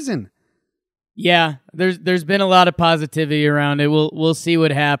next season. Yeah, there's been a lot of positivity around it. We'll see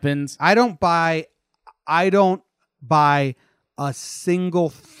what happens. I don't buy a single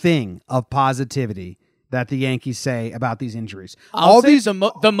thing of positivity that the Yankees say about these injuries.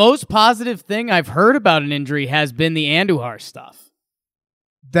 The most positive thing I've heard about an injury has been the Andujar stuff.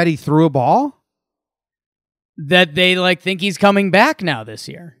 That he threw a ball? That they think he's coming back now this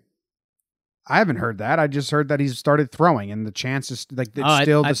year. I haven't heard that. I just heard that he's started throwing, and the chances it's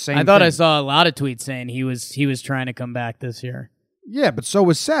still the same. I thought thing. I saw a lot of tweets saying he was trying to come back this year. Yeah, but so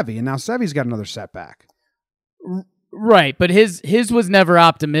was Sevy, and now Sevy's got another setback. Right, but his was never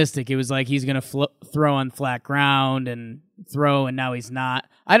optimistic. It was like he's going to throw on flat ground and throw, and now he's not.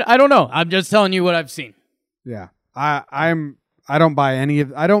 I don't know. I'm just telling you what I've seen. Yeah, I don't buy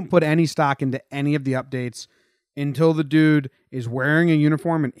I don't put any stock into any of the updates until the dude is wearing a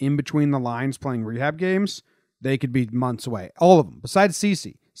uniform and in between the lines playing rehab games. They could be months away. All of them, besides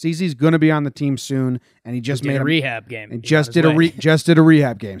CeCe. CeCe's going to be on the team soon, and he just made a rehab game. And just did a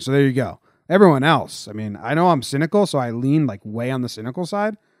rehab game. So there you go. Everyone else, I mean, I know I'm cynical, so I lean way on the cynical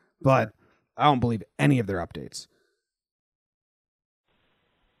side, but I don't believe any of their updates.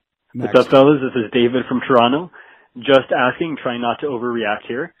 Next. What's up, fellas? This is David from Toronto. Just asking, trying not to overreact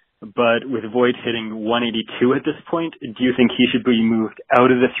here, but with Voit hitting 182 at this point, do you think he should be moved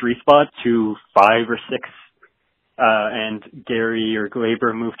out of the 3 spot to 5 or 6 and Gary or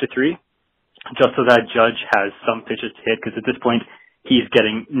Glaber move to 3, just so that Judge has some pitches to hit, because at this point, he's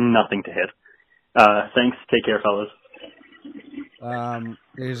getting nothing to hit. Thanks. Take care, fellas.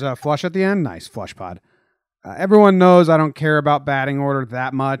 There's a flush at the end. Nice flush pod. Everyone knows I don't care about batting order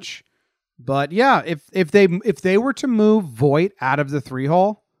that much, but yeah, if they were to move Voit out of the 3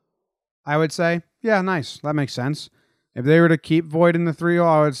 hole, I would say, yeah, nice. That makes sense. If they were to keep Voit in the 3 hole,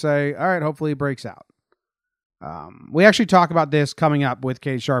 I would say, all right, hopefully he breaks out. We actually talk about this coming up with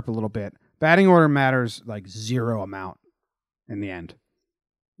Katie Sharp a little bit. Batting order matters like zero amount in the end.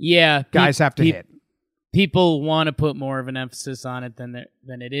 Yeah, guys have to hit. People want to put more of an emphasis on it than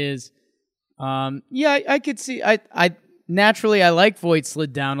it is. Yeah, I could see. I naturally I like Voit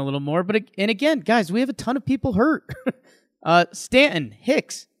slid down a little more, but again, guys, we have a ton of people hurt. Stanton,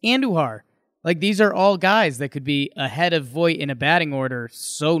 Hicks, Andujar, like these are all guys that could be ahead of Voit in a batting order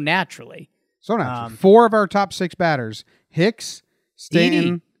so naturally. So naturally, 4 of our top 6 batters, Hicks,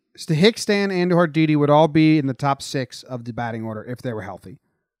 Stanton, Andujar, Didi would all be in the top 6 of the batting order if they were healthy.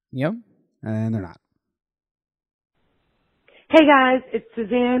 Yep, and they're not. Hey guys, it's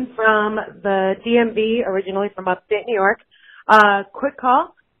Suzanne from the DMV, originally from upstate New York. Quick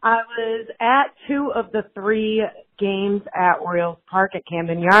call. I was at 2 of the 3 games at Orioles Park at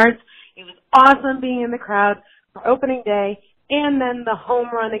Camden Yards. It was awesome being in the crowd for opening day and then the home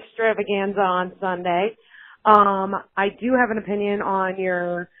run extravaganza on Sunday. I do have an opinion on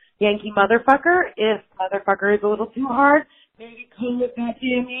your Yankee motherfucker. If motherfucker is a little too hard, maybe call it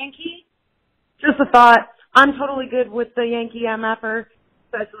goddamn Yankee. Just a thought. I'm totally good with the Yankee MFer,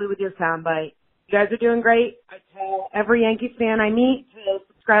 especially with your soundbite. You guys are doing great. I tell every Yankees fan I meet to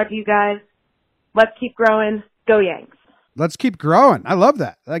subscribe to you guys. Let's keep growing. Go Yanks. Let's keep growing. I love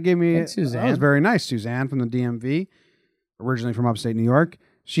that. That gave me, Thanks, Suzanne. That was very nice. Suzanne from the DMV, originally from upstate New York.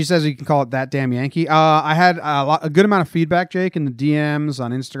 She says you can call it that damn Yankee. I had a good amount of feedback, Jake, in the DMs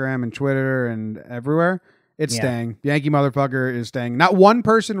on Instagram and Twitter and everywhere. It's staying. Yankee motherfucker is staying. Not one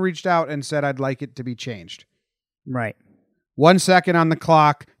person reached out and said I'd like it to be changed. Right. 1 second on the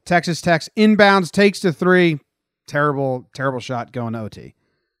clock. Texas Tech inbounds, takes to 3. Terrible shot going to OT.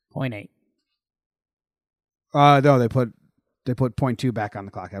 0.8. No, they put 0.2 back on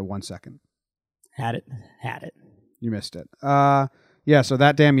the clock at 1 second. Had it. You missed it. Yeah, so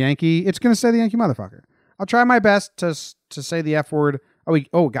that damn Yankee, it's going to say the Yankee motherfucker. I'll try my best to say the F word.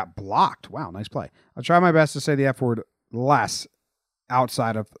 It got blocked. Wow, nice play. I'll try my best to say the F word less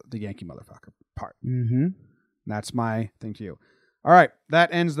outside of the Yankee motherfucker part. Mm-hmm. That's my thing to you. All right,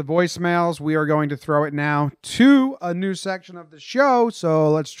 that ends the voicemails. We are going to throw it now to a new section of the show, so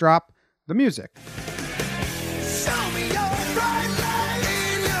let's drop the music.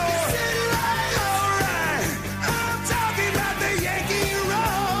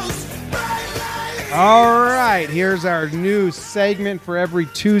 All right, here's our new segment for every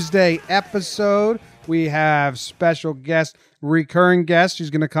Tuesday episode. We have special guest, recurring guest. She's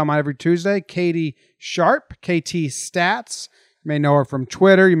going to come on every Tuesday. Katie Sharp, KT Stats. You may know her from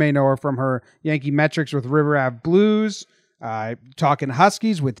Twitter. You may know her from her Yankee Metrics with River Ave Blues. Talking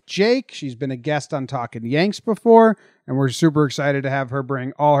Huskies with Jake. She's been a guest on Talking Yanks before, and we're super excited to have her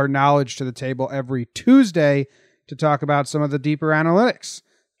bring all her knowledge to the table every Tuesday to talk about some of the deeper analytics.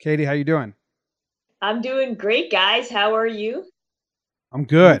 Katie, how you doing? I'm doing great, guys. How are you? I'm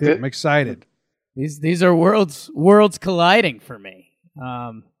good. I'm excited. These are worlds colliding for me.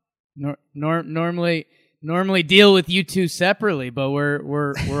 Normally deal with you two separately, but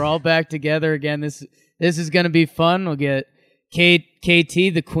we're all back together again. This is going to be fun. We'll get KT,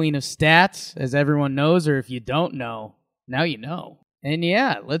 the queen of stats, as everyone knows, or if you don't know, now you know. And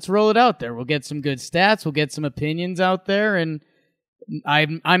yeah, let's roll it out there. We'll get some good stats. We'll get some opinions out there, and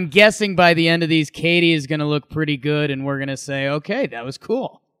I'm guessing by the end of these, Katie is going to look pretty good, and we're going to say, okay, that was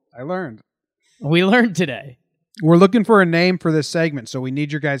cool. We learned today. We're looking for a name for this segment, so we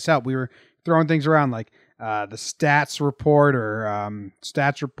need your guys' help. We were throwing things around like the Stats Report or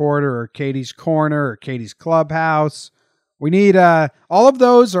Stats Reporter or Katie's Corner or Katie's Clubhouse. We need all of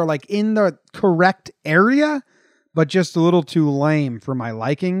those are like in the correct area, but just a little too lame for my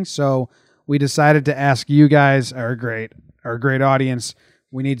liking. So we decided to ask you guys, our great audience.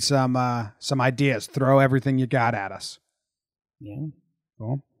 We need some ideas. Throw everything you got at us. Yeah.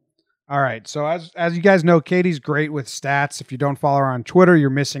 Cool. All right. So as you guys know, Katie's great with stats. If you don't follow her on Twitter, you're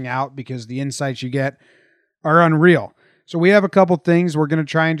missing out because the insights you get are unreal. So we have a couple things. We're going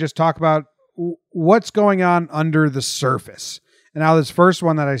to try and just talk about what's going on under the surface. And now this first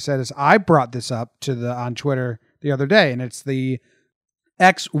one that I said is I brought this up on Twitter the other day, and it's the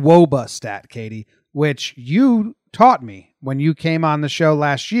xwOBA stat, Katie, which you taught me when you came on the show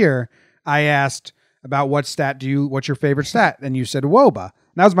last year. I asked, about what's your favorite stat? And you said WOBA. And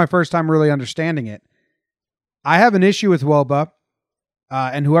that was my first time really understanding it. I have an issue with WOBA,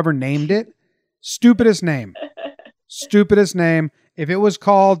 and whoever named it, stupidest name. Stupidest name. If it was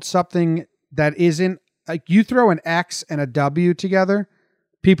called something that isn't, like, you throw an X and a W together,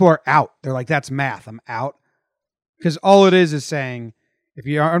 people are out. They're like, that's math. I'm out. Because all it is saying, if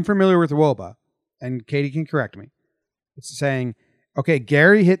you are unfamiliar with WOBA, and Katie can correct me, it's saying, okay,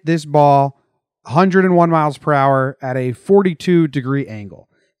 Gary hit this ball 101 miles per hour at a 42-degree angle.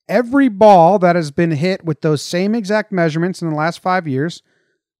 Every ball that has been hit with those same exact measurements in the last 5 years,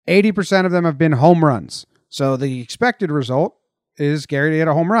 80% of them have been home runs. So the expected result is Gary hit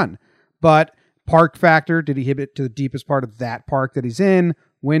a home run. But park factor, did he hit it to the deepest part of that park that he's in?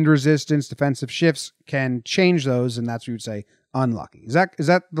 Wind resistance, defensive shifts can change those, and that's what you would say unlucky. Is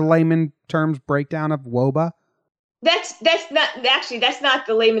that the layman terms breakdown of WOBA? That's not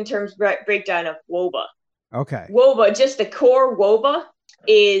the layman terms breakdown of WOBA. Okay. WOBA, just the core WOBA,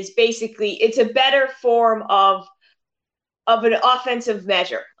 is basically, it's a better form of an offensive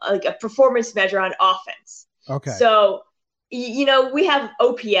measure, like a performance measure on offense. Okay. So, we have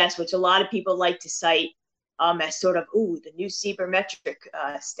OPS, which a lot of people like to cite as sort of, the new sabermetric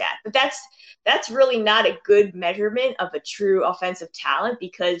stat. But that's really not a good measurement of a true offensive talent,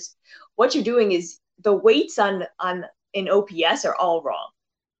 because what you're doing is the weights in OPS are all wrong.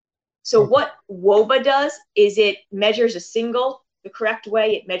 So what WOBA does is it measures a single the correct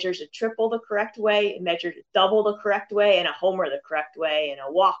way, it measures a triple the correct way, it measures a double the correct way, and a homer the correct way, and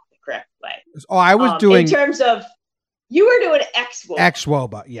a walk the correct way. Oh, I was doing... In terms of... You were doing XWOBA.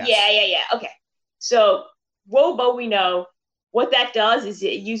 XWOBA, yes. Yeah. Okay. So WOBA, we know what that does is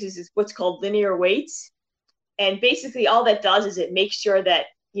it uses what's called linear weights. And basically all that does is it makes sure that,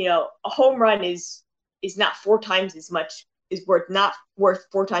 a home run is not worth 4 times as much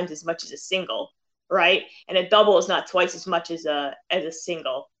as a single, right? And a double is not twice as much as a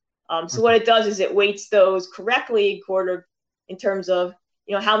single. So what it does is it weights those correctly in terms of,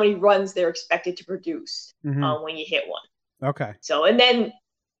 how many runs they're expected to produce when you hit one. Okay. So, and then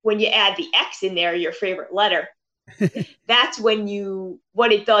when you add the X in there, your favorite letter, that's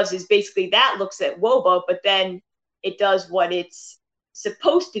what it does is basically that looks at WOBA, but then it does what it's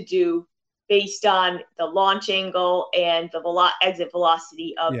supposed to do based on the launch angle and the exit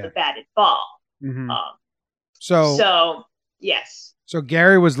velocity of the batted ball. Mm-hmm. So, yes. So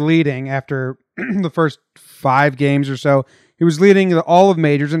Gary was leading after the first 5 games or so. He was leading all of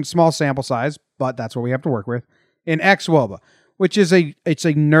majors in small sample size, but that's what we have to work with, in XWOBA, which is it's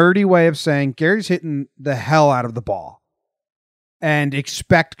a nerdy way of saying Gary's hitting the hell out of the ball and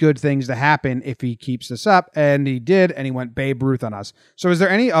expect good things to happen if he keeps this up. And he did, and he went Babe Ruth on us. So is there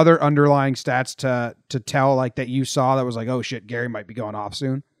any other underlying stats to tell, like, that you saw that was like, oh shit, Gary might be going off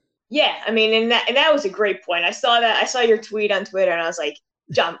soon? Yeah, I mean, and that was a great point. I saw your tweet on Twitter, and I was like,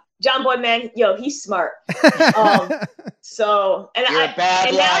 John Boy, man, he's smart. So, and You're a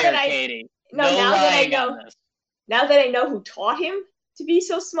bad liar, Katie. Now that I know who taught him to be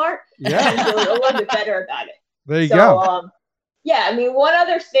so smart, I'm feeling a little bit better about it. There you go. Yeah, I mean, one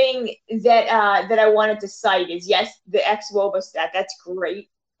other thing that I wanted to cite is, yes, the XWOBA stat. That's great.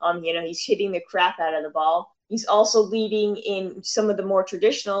 He's hitting the crap out of the ball. He's also leading in some of the more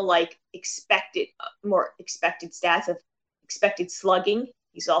traditional, like more expected stats of expected slugging.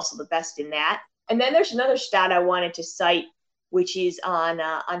 He's also the best in that. And then there's another stat I wanted to cite, which is on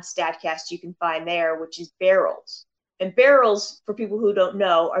StatCast. You can find there, which is barrels. And barrels, for people who don't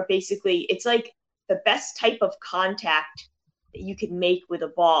know, are basically, it's like the best type of contact that you can make with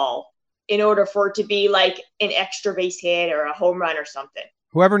a ball in order for it to be like an extra base hit or a home run or something.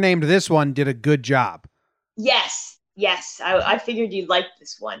 Whoever named this one did a good job. Yes. I figured you'd like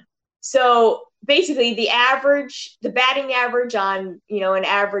this one. So basically the batting average on, an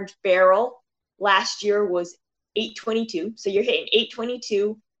average barrel last year was 822. So you're hitting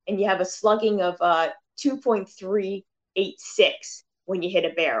 822 and you have a slugging of 2.386 when you hit a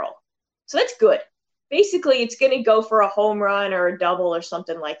barrel. So that's good. Basically, it's going to go for a home run or a double or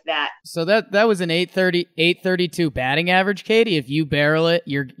something like that. So that was an 832 batting average, Katie. If you barrel it,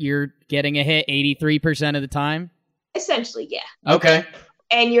 you're getting a hit 83% of the time? Essentially, yeah. Okay.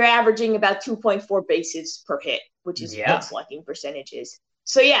 And you're averaging about 2.4 bases per hit, which is what slugging percentage is.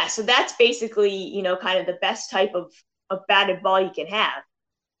 So that's basically, kind of the best type of batted ball you can have.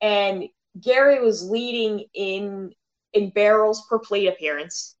 And Gary was leading in barrels per plate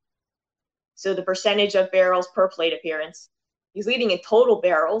appearance. So the percentage of barrels per plate appearance. He's leading in total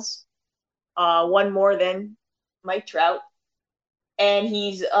barrels, one more than Mike Trout. And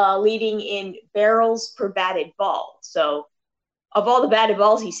he's leading in barrels per batted ball. So of all the batted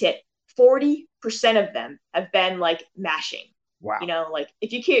balls he's hit, 40 of them have been like mashing. Wow. You know, like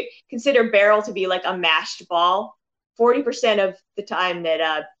if you consider barrel to be like a mashed ball, 40% of the time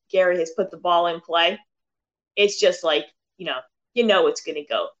that Gary has put the ball in play, it's just like, you know it's going to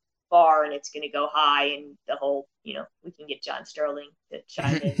go far and it's going to go high, and the whole, we can get John Sterling to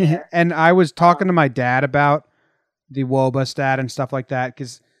chime in there. And I was talking to my dad about the WOBA stat and stuff like that,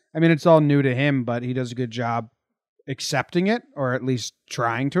 because, I mean, it's all new to him, but he does a good job accepting it, or at least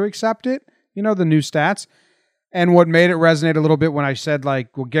trying to accept it, the new stats. And what made it resonate a little bit when I said,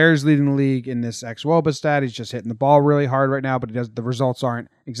 like, well, Gary's leading the league in this ex-WOBA stat. He's just hitting the ball really hard right now, but the results aren't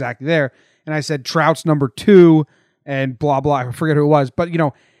exactly there. And I said Trout's number 2 and blah, blah. I forget who it was. But,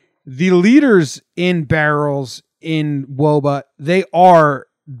 the leaders in barrels in WOBA, they are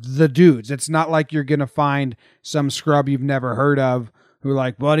the dudes. It's not like you're going to find some scrub you've never heard of who,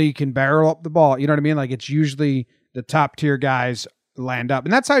 like, buddy, can barrel up the ball. You know what I mean? Like, it's usually the top tier guys land up.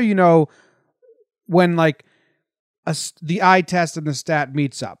 And that's how you know when, like, the eye test and the stat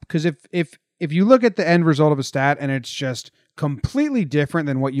meets up. Because if you look at the end result of a stat and it's just completely different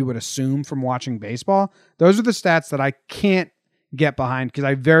than what you would assume from watching baseball, those are the stats that I can't get behind, because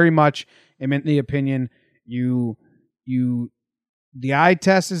I very much am in the opinion the eye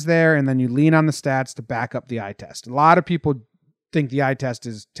test is there, and then you lean on the stats to back up the eye test. A lot of people think the eye test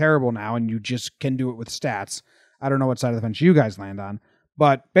is terrible now, and you just can do it with stats. I don't know what side of the fence you guys land on,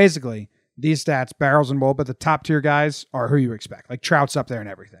 but basically, these stats, barrels and WOBA, the top tier guys are who you expect. Like Trout's up there and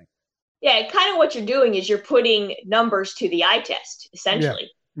everything. Yeah, kind of what you're doing is you're putting numbers to the eye test, essentially.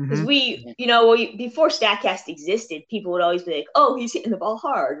 Because before StatCast existed, people would always be like, "Oh, he's hitting the ball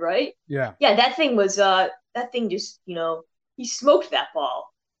hard, right?" Yeah. Yeah, that thing was just he smoked that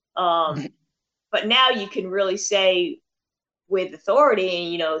ball. But now you can really say with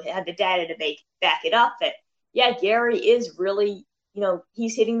authority, and have the data to back it up that Gary is really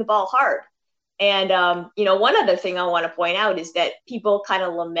he's hitting the ball hard. And one other thing I want to point out is that people kind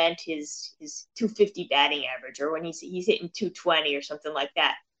of lament his 250 batting average, or when he's hitting 220 or something like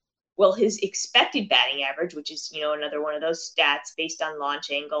that. Well, his expected batting average, which is another one of those stats based on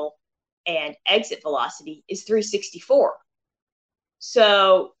launch angle and exit velocity, is 364.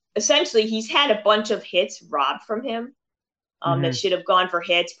 So essentially, he's had a bunch of hits robbed from him that should have gone for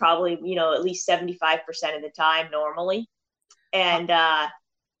hits, probably at least 75% of the time normally, and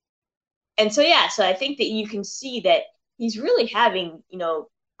so I think that you can see that he's really having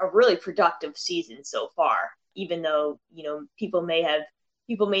a really productive season so far, even though people may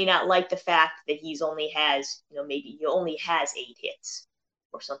not like the fact that he's only has maybe he only has 8 hits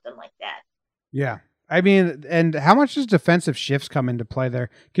or something like that. Yeah. I mean, and how much does defensive shifts come into play there?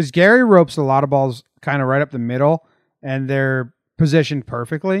 Because Gary ropes a lot of balls kind of right up the middle, and they're positioned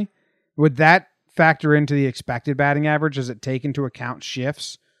perfectly. Would that factor into the expected batting average? Does it take into account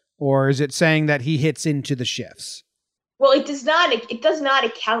shifts, or is it saying that he hits into the shifts? Well, it does not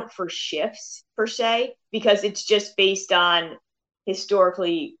account for shifts per se, because it's just based on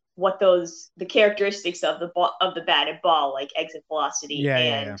historically what the characteristics of the batted ball, like exit velocity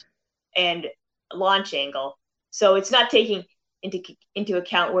and launch angle. So it's not taking into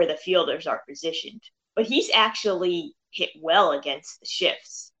account where the fielders are positioned. But he's actually hit well against the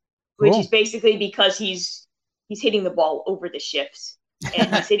shifts, which is basically because he's hitting the ball over the shifts,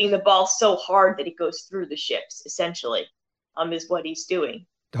 and he's hitting the ball so hard that it goes through the shifts, essentially, is what he's doing.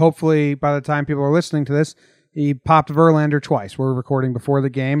 Hopefully, by the time people are listening to this, he popped Verlander twice. We're recording before the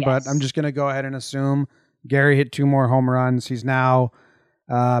game, but I'm just going to go ahead and assume Gary hit 2 more home runs. He's now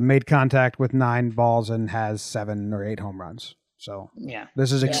made contact with 9 balls and has 7 or 8 home runs. So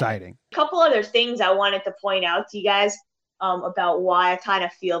this is exciting. A couple other things I wanted to point out to you guys about why I kind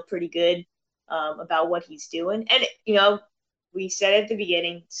of feel pretty good about what he's doing. And, we said at the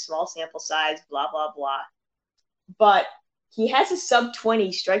beginning, small sample size, blah, blah, blah. But he has a sub-20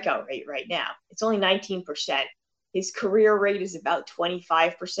 strikeout rate right now. It's only 19%. His career rate is about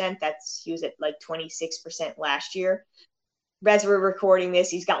 25%. He was at like 26% last year. As we're recording this,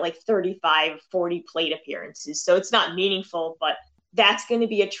 he's got like 35, 40 plate appearances. So it's not meaningful, but that's going to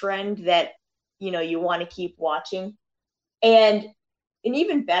be a trend that, you want to keep watching. And an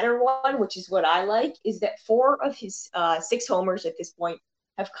even better one, which is what I like, is that 4 of his 6 homers at this point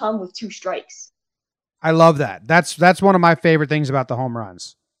have come with 2 strikes. I love that. That's one of my favorite things about the home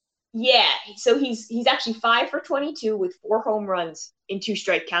runs. Yeah. So he's actually 5 for 22 with 4 home runs in 2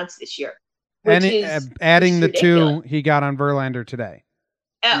 strike counts this year. And adding the ridiculous. 2 he got on Verlander today.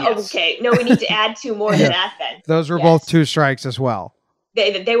 Okay. No, we need to add 2 more than that then. Those were both 2 strikes as well.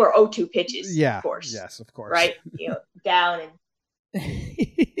 They were 0-2 pitches, of course. Yes, of course. Right? Down and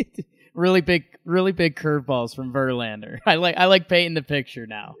really big curveballs from Verlander. I like painting the picture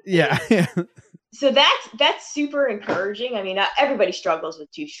now. Yeah. So that's super encouraging. I mean, everybody struggles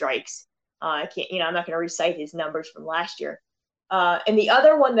with 2 strikes. I can't, I'm not going to recite his numbers from last year. And the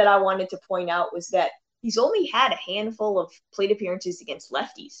other one that I wanted to point out was that he's only had a handful of plate appearances against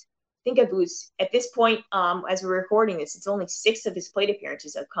lefties. I think it was at this point, as we're recording this, it's only 6 of his plate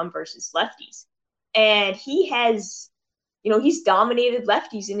appearances have come versus lefties, and he has, he's dominated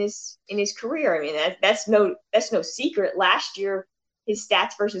lefties in his career. I mean, that's no secret. Last year, his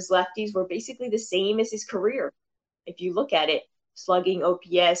stats versus lefties were basically the same as his career. If you look at it, slugging,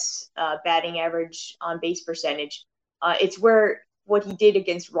 OPS, batting average, on base percentage, it's what he did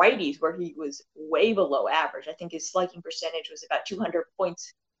against righties, where he was way below average. I think his slugging percentage was about 200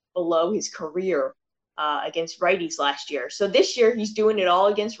 points below his career against righties last year. So this year he's doing it all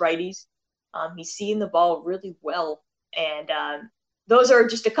against righties. He's seeing the ball really well. And those are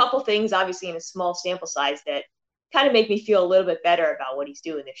just a couple things, obviously in a small sample size, that kind of make me feel a little bit better about what he's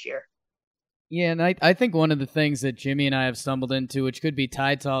doing this year. Yeah, and I think one of the things that Jimmy and I have stumbled into, which could be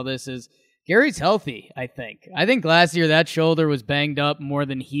tied to all this, is Gary's healthy, I think. I think last year that shoulder was banged up more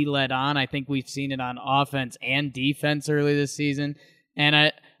than he let on. I think we've seen it on offense and defense early this season.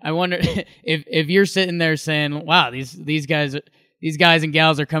 And I wonder if you're sitting there saying, wow, these guys and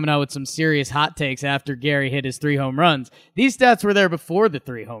gals are coming out with some serious hot takes after Gary hit his 3 home runs. These stats were there before the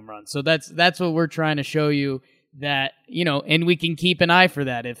 3 home runs. So that's what we're trying to show you, that, and we can keep an eye for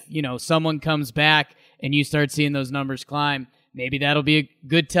that. If, someone comes back and you start seeing those numbers climb, maybe that'll be a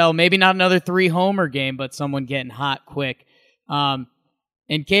good tell. Maybe not another 3-homer game, but someone getting hot quick. And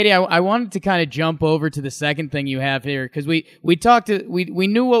Katie, I wanted to kind of jump over to the second thing you have here, because we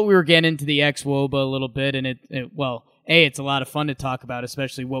knew what we were getting into the ex-Woba a little bit, and it's a lot of fun to talk about,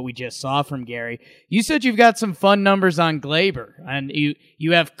 especially what we just saw from Gary. You said you've got some fun numbers on Gleyber, and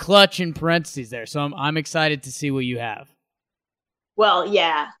you have clutch in parentheses there, so I'm excited to see what you have. Well,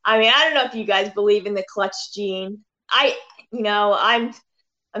 yeah. I mean, I don't know if you guys believe in the clutch gene. I'm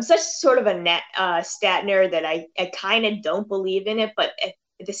such sort of a stat nerd that I kind of don't believe in it, but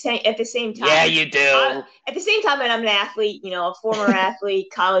at the same time, yeah, you do. At the same time, and I'm an athlete, a former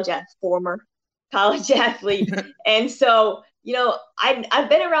athlete, college athlete, and so I've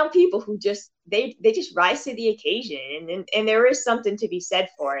been around people who just they just rise to the occasion, and there is something to be said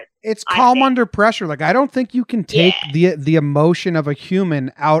for it. It's calm under pressure. Like, I don't think you can take the emotion of a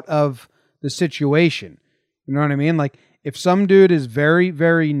human out of the situation. You know what I mean? Like, if some dude is very,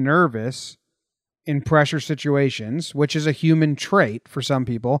 very nervous in pressure situations, which is a human trait for some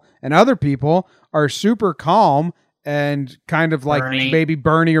people, and other people are super calm and kind of like maybe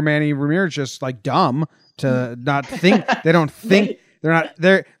Bernie or Manny Ramirez, just like dumb to not think. They don't think. They're not.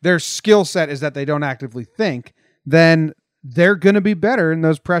 Their skill set is that they don't actively think. Then they're going to be better in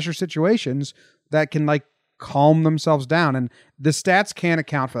those pressure situations that can like calm themselves down. And the stats can't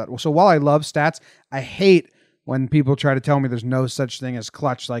account for that. So while I love stats, I hate when people try to tell me there's no such thing as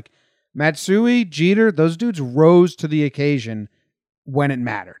clutch. Like Matsui, Jeter, those dudes rose to the occasion when it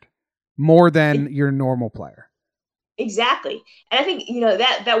mattered more than your normal player. Exactly. And I think,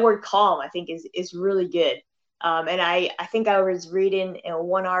 that word calm, I think is really good. And I think I was reading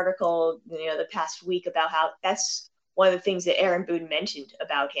one article, the past week about how that's one of the things that Aaron Boone mentioned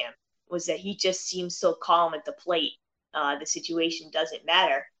about him, was that he just seems so calm at the plate. The situation doesn't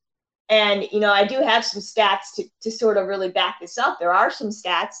matter. And, I do have some stats to sort of really back this up. There are some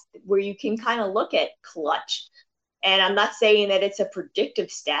stats where you can kind of look at clutch. And I'm not saying that it's a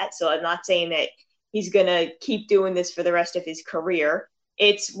predictive stat. So I'm not saying that he's going to keep doing this for the rest of his career.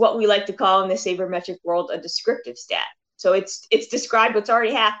 It's what we like to call in the sabermetric world a descriptive stat. So it's described what's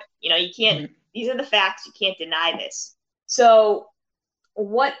already happened. You can't, these are the facts. You can't deny this. So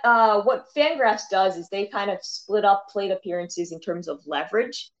what Fangraphs does is they kind of split up plate appearances in terms of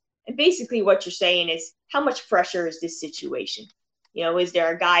leverage. And basically what you're saying is, how much pressure is this situation? Is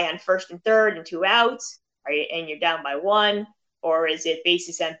there a guy on first and third and 2 outs, and you're down by 1? Or is it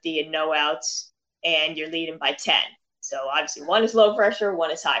bases empty and no outs and you're leading by 10? So obviously 1 is low pressure, 1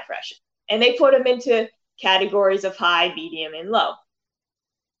 is high pressure. And they put them into categories of high, medium, and low.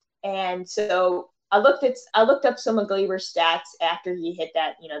 And so I looked up some of Gleyber's stats after he hit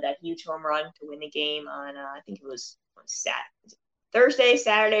that huge home run to win the game on I think it was Thursday,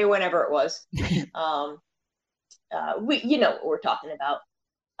 Saturday, whenever it was. We what we're talking about.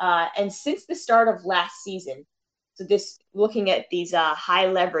 And since the start of last season, so this looking at these high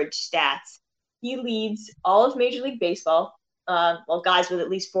leverage stats, he leads all of Major League Baseball, guys with at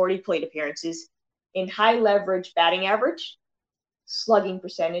least 40 plate appearances, in high leverage batting average, slugging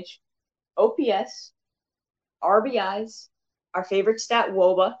percentage, OPS, RBIs, our favorite stat,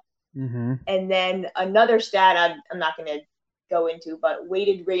 WOBA, and then another stat I'm not going to go into, but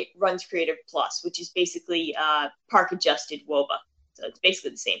weighted rate runs created plus, which is basically park adjusted WOBA. So it's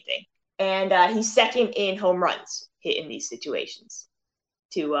basically the same thing. And he's second in home runs hit in these situations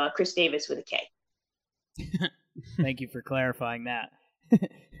to Chris Davis with a K. Thank you for clarifying that.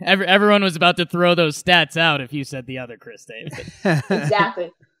 Everyone was about to throw those stats out if you said the other Chris Davis.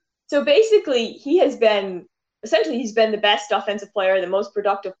 Exactly. So basically, he's been the best offensive player, the most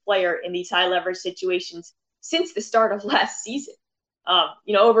productive player in these high leverage situations since the start of last season.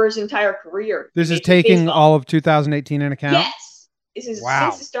 Over his entire career. This is taking all of 2018 in account? Yes. This is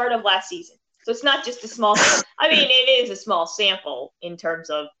since the start of last season. So it's not just a small sample. I mean, it is a small sample in terms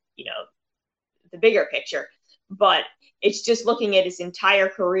of, the bigger picture, but it's just looking at his entire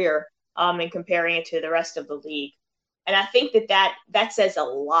career and comparing it to the rest of the league. And I think that says a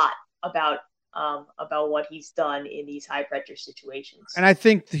lot about what he's done in these high pressure situations. And I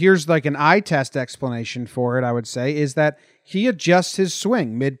think here's like an eye test explanation for it, I would say, is that he adjusts his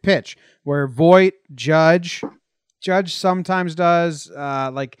swing mid pitch, where Voit, Judge sometimes does,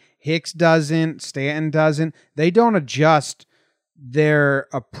 like Hicks doesn't, Stanton doesn't. They don't adjust their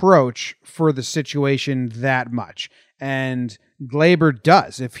approach for the situation that much. And Gleyber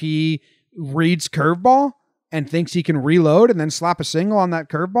does. If he reads curveball and thinks he can reload and then slap a single on that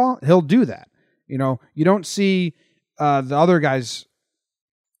curveball, he'll do that. You don't see the other guys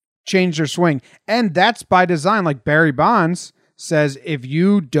change their swing. And that's by design. Like Barry Bonds says, if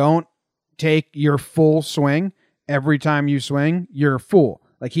you don't take your full swing every time you swing, you're a fool.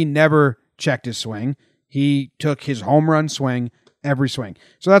 Like he never checked his swing. He took his home run swing every swing.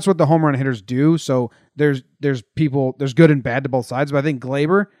 So that's what the home run hitters do. So there's good and bad to both sides. But I think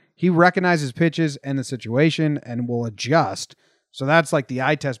Gleyber, he recognizes pitches and the situation and will adjust. So that's like the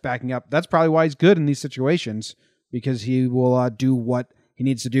eye test backing up. That's probably why he's good in these situations, because he will do what he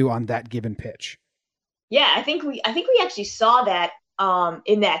needs to do on that given pitch. Yeah, I think we actually saw that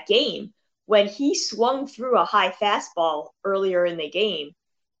in that game when he swung through a high fastball earlier in the game,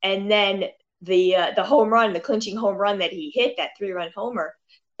 and then the home run, the clinching home run that he hit, that 3-run homer,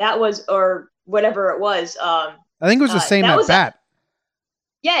 that was, or whatever it was. I think it was the same at bat.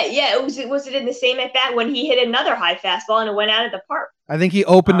 Yeah. Was it in the same at bat when he hit another high fastball and it went out of the park? I think he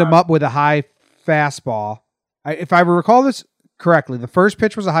opened him up with a high fastball. If I recall this correctly, the first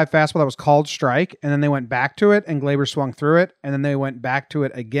pitch was a high fastball that was called strike, and then they went back to it, and Gleyber swung through it, and then they went back to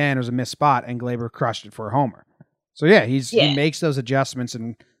it again. It was a missed spot, and Gleyber crushed it for a homer. So he makes those adjustments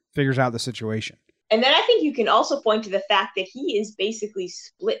and figures out the situation. And then I think you can also point to the fact that he is basically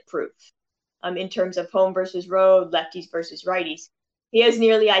split proof in terms of home versus road, lefties versus righties. He has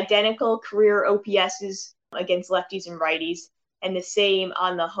nearly identical career OPSs against lefties and righties, and the same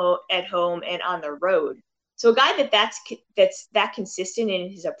on the at home and on the road. So a guy that's that consistent in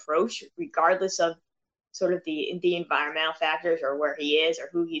his approach, regardless of sort of the environmental factors or where he is or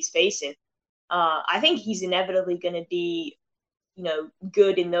who he's facing, I think he's inevitably going to be,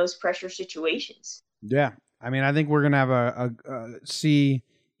 good in those pressure situations. Yeah, I mean, I think we're going to have see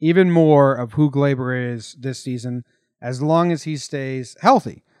even more of who Gleyber is this season, as long as he stays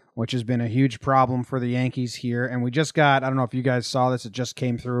healthy, which has been a huge problem for the Yankees here. And we just got, I don't know if you guys saw this, it just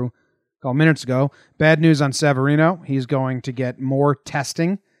came through a couple minutes ago. Bad news on Severino. He's going to get more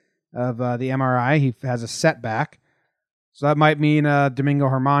testing of the MRI. He has a setback. So that might mean Domingo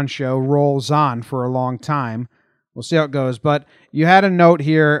Germán show rolls on for a long time. We'll see how it goes. But you had a note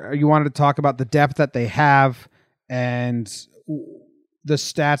here. You wanted to talk about the depth that they have and the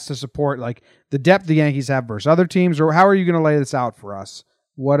stats to support, like the depth the Yankees have versus other teams, or how are you going to lay this out for us?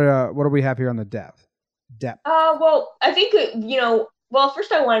 What do we have here on the depth? Well, I think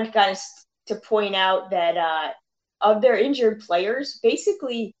first I wanted to kind of to point out that of their injured players,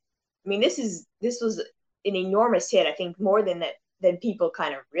 basically, I mean, this was an enormous hit. I think more than people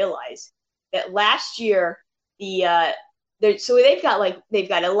kind of realize that last year they've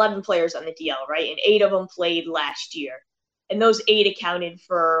got 11 players on the DL, right, and 8 of them played last year. And those 8 accounted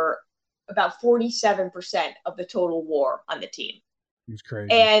for about 47% of the total WAR on the team. It's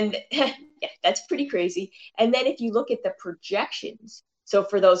crazy. And yeah, that's pretty crazy. And then if you look at the projections, so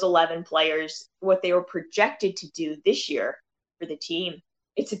for those 11 players, what they were projected to do this year for the team,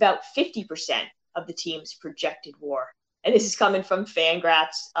 it's about 50% of the team's projected WAR. And this is coming from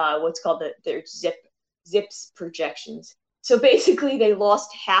Fangraphs, what's called their ZiPS projections. So basically, they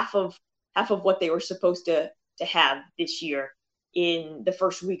lost half of what they were supposed to have this year in the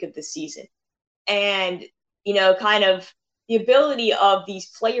first week of the season. And, kind of the ability of these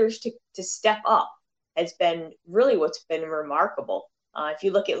players to step up has been really what's been remarkable. If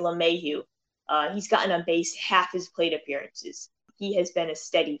you look at LeMahieu, he's gotten on base half his plate appearances. He has been a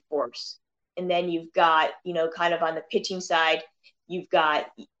steady force. And then you've got, kind of on the pitching side, you've got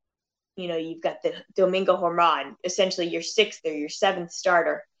the Domingo Germán, essentially your sixth or your seventh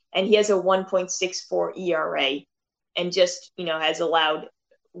starter, and he has a 1.64 ERA, and just has allowed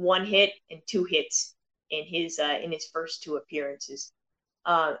 1 hit and 2 hits in his first 2 appearances.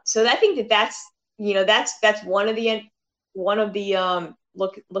 So I think that's one of the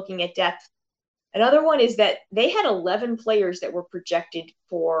looking at depth. Another one is that they had 11 players that were projected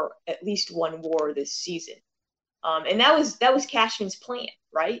for at least 1 WAR this season, and that was Cashman's plan,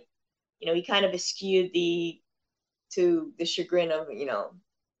 right? He kind of eschewed to the chagrin of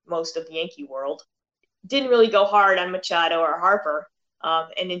most of the Yankee world. Didn't really go hard on Machado or Harper,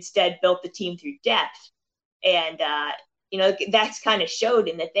 and instead built the team through depth. And that's kind of showed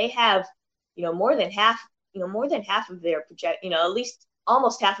in that they have more than half of their at least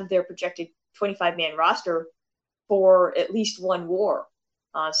almost half of their projected 25-man roster for at least 1 WAR.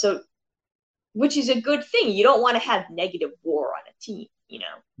 So, which is a good thing. You don't want to have negative WAR on a team.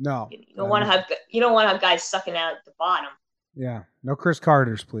 No. You don't want to have guys sucking out at the bottom. Yeah. No Chris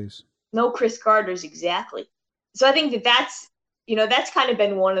Carters, please. No Chris Carters, exactly. So I think that's kind of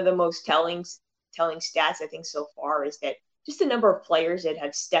been one of the most telling stats I think so far, is that just the number of players that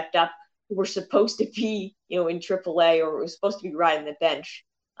have stepped up who were supposed to be in AAA or were supposed to be riding the bench,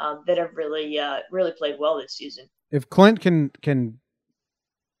 that have really played well this season. If Clint can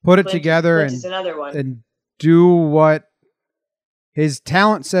put it together Clint is another one. and do what his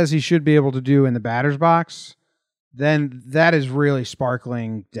talent says he should be able to do in the batter's box, then that is really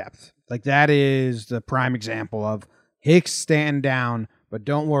sparkling depth. Like, that is the prime example of Hicks stand down, but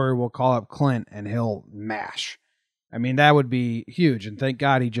don't worry, we'll call up Clint and he'll mash. I mean, that would be huge. And thank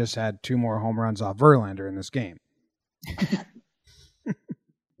God he just had 2 more home runs off Verlander in this game.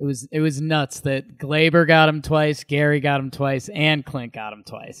 It was nuts that Glaber got him twice, Gary got him twice, and Clint got him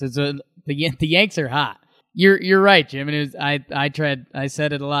twice. The Yanks are hot. You're right, Jim. And I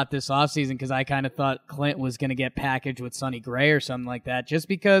said it a lot this offseason because I kind of thought Clint was going to get packaged with Sonny Gray or something like that, just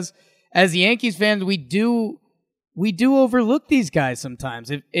because as Yankees fans we do overlook these guys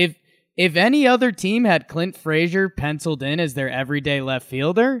sometimes. If any other team had Clint Frazier penciled in as their everyday left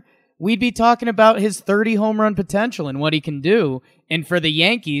fielder, we'd be talking about his 30 home run potential and what he can do. And for the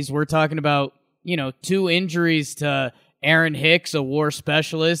Yankees, we're talking about 2 injuries to Aaron Hicks, a WAR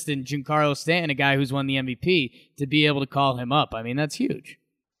specialist, and Giancarlo Stanton, a guy who's won the MVP, to be able to call him up. I mean, that's huge.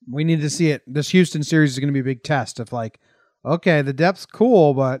 We need to see it. This Houston series is going to be a big test of okay, the depth's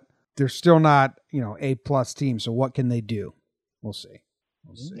cool, but they're still not, A+ team. So what can they do? We'll see.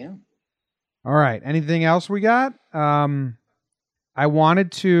 Yeah. All right. Anything else we got? There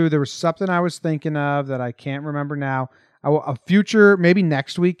was something I was thinking of that I can't remember now. A future, maybe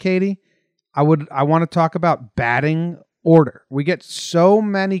next week, Katie, I want to talk about batting order. We get so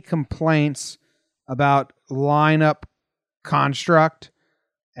many complaints about lineup construct,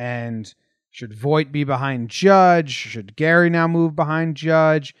 and should Voit be behind Judge? Should Gary now move behind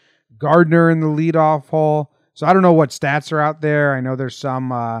Judge? Gardner in the leadoff hole. So I don't know what stats are out there. I know there's some,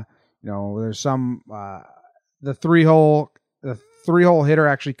 the three-hole hitter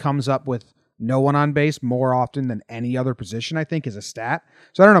actually comes up with no one on base more often than any other position, I think, is a stat.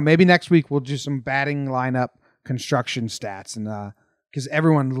 So I don't know. Maybe next week we'll do some batting lineup construction stats, and because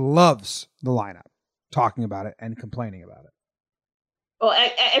everyone loves the lineup, talking about it and complaining about it. Well,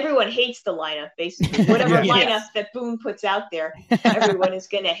 everyone hates the lineup, basically. Whatever lineup that Boone puts out there, everyone is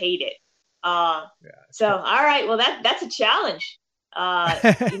going to hate it. So, all right. Well, that's a challenge. That's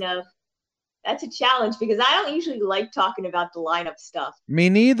a challenge because I don't usually like talking about the lineup stuff. Me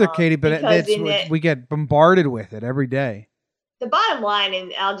neither, Katie, but we get bombarded with it every day. The bottom line,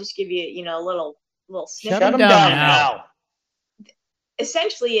 and I'll just give you, a little snippet. Shut them down now.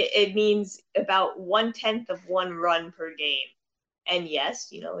 Essentially, it means about 1/10 of 1 run per game. And yes,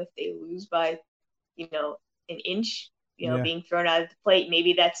 if they lose by, an inch, being thrown out of the plate,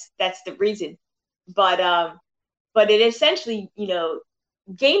 maybe that's the reason. But it essentially,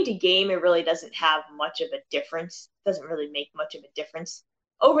 game to game, it really doesn't have much of a difference. Doesn't really make much of a difference.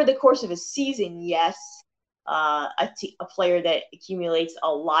 Over the course of a season, yes, a player that accumulates a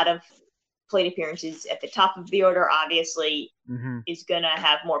lot of plate appearances at the top of the order, obviously, is going to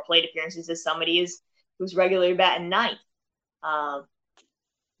have more plate appearances as somebody who's regularly batting ninth.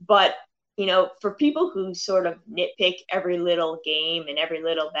 But, for people who sort of nitpick every little game and every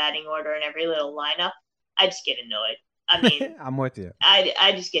little batting order and every little lineup, I just get annoyed. I mean, I'm with you.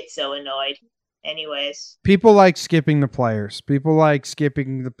 I just get so annoyed. Anyways, people like skipping the players. People like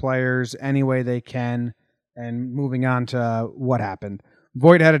skipping the players any way they can and moving on to what happened.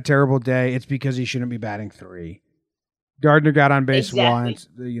 Voit had a terrible day. It's because he shouldn't be batting 3. Gardner got on base once.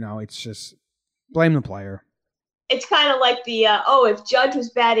 It's just Blame the player. It's kind of like the if Judge was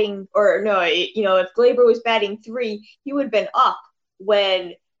batting, or no, if Gleyber was batting 3, he would have been up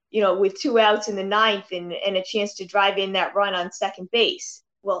when, with 2 outs in the 9th and a chance to drive in that run on second base.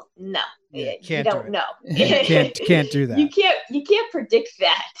 Well, no, you don't know. Can't do that. You can't predict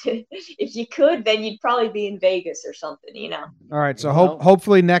that. If you could, then you'd probably be in Vegas or something, All right, so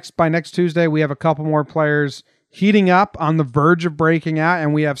hopefully by next Tuesday we have a couple more players heating up on the verge of breaking out,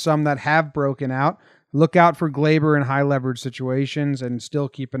 and we have some that have broken out. Look out for Gleyber in high leverage situations, and still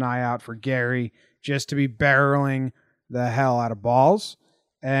keep an eye out for Gary just to be barreling the hell out of balls.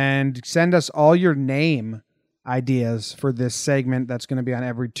 And send us all your name ideas for this segment that's going to be on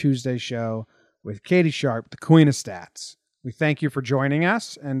every Tuesday show with Katie Sharp, the Queen of Stats. We thank you for joining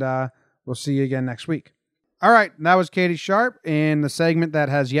us, and we'll see you again next week. All right, that was Katie Sharp in the segment that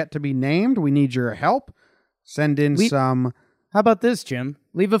has yet to be named. We need your help. Send in some... How about this, Jim?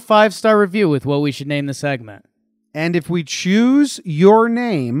 Leave a 5-star review with what we should name the segment. And if we choose your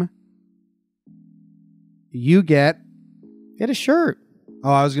name, you get a shirt.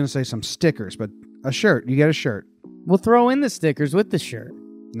 Oh, I was going to say some stickers, but a shirt. You get a shirt. We'll throw in the stickers with the shirt.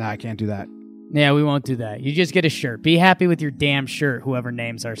 No, I can't do that. Yeah, we won't do that. You just get a shirt. Be happy with your damn shirt, whoever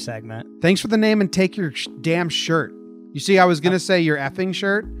names our segment. Thanks for the name and take your damn shirt. You see, I was going to say your effing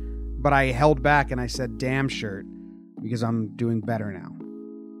shirt, but I held back and I said damn shirt because I'm doing better now.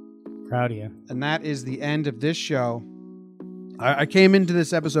 Proud of you. And that is the end of this show. I came into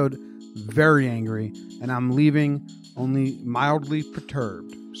this episode very angry, and I'm leaving only mildly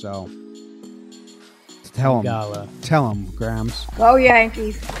perturbed. So, tell him, Grams. Go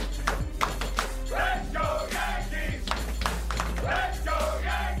Yankees.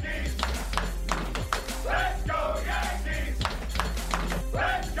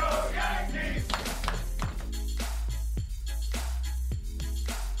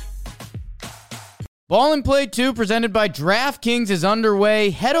 Ball and Play 2 presented by DraftKings is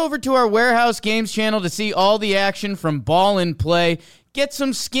underway. Head over to our Warehouse Games channel to see all the action from Ball and Play. Get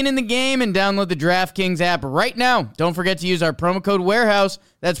some skin in the game and download the DraftKings app right now. Don't forget to use our promo code Warehouse.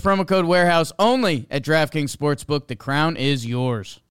 That's promo code Warehouse only at DraftKings Sportsbook. The crown is yours.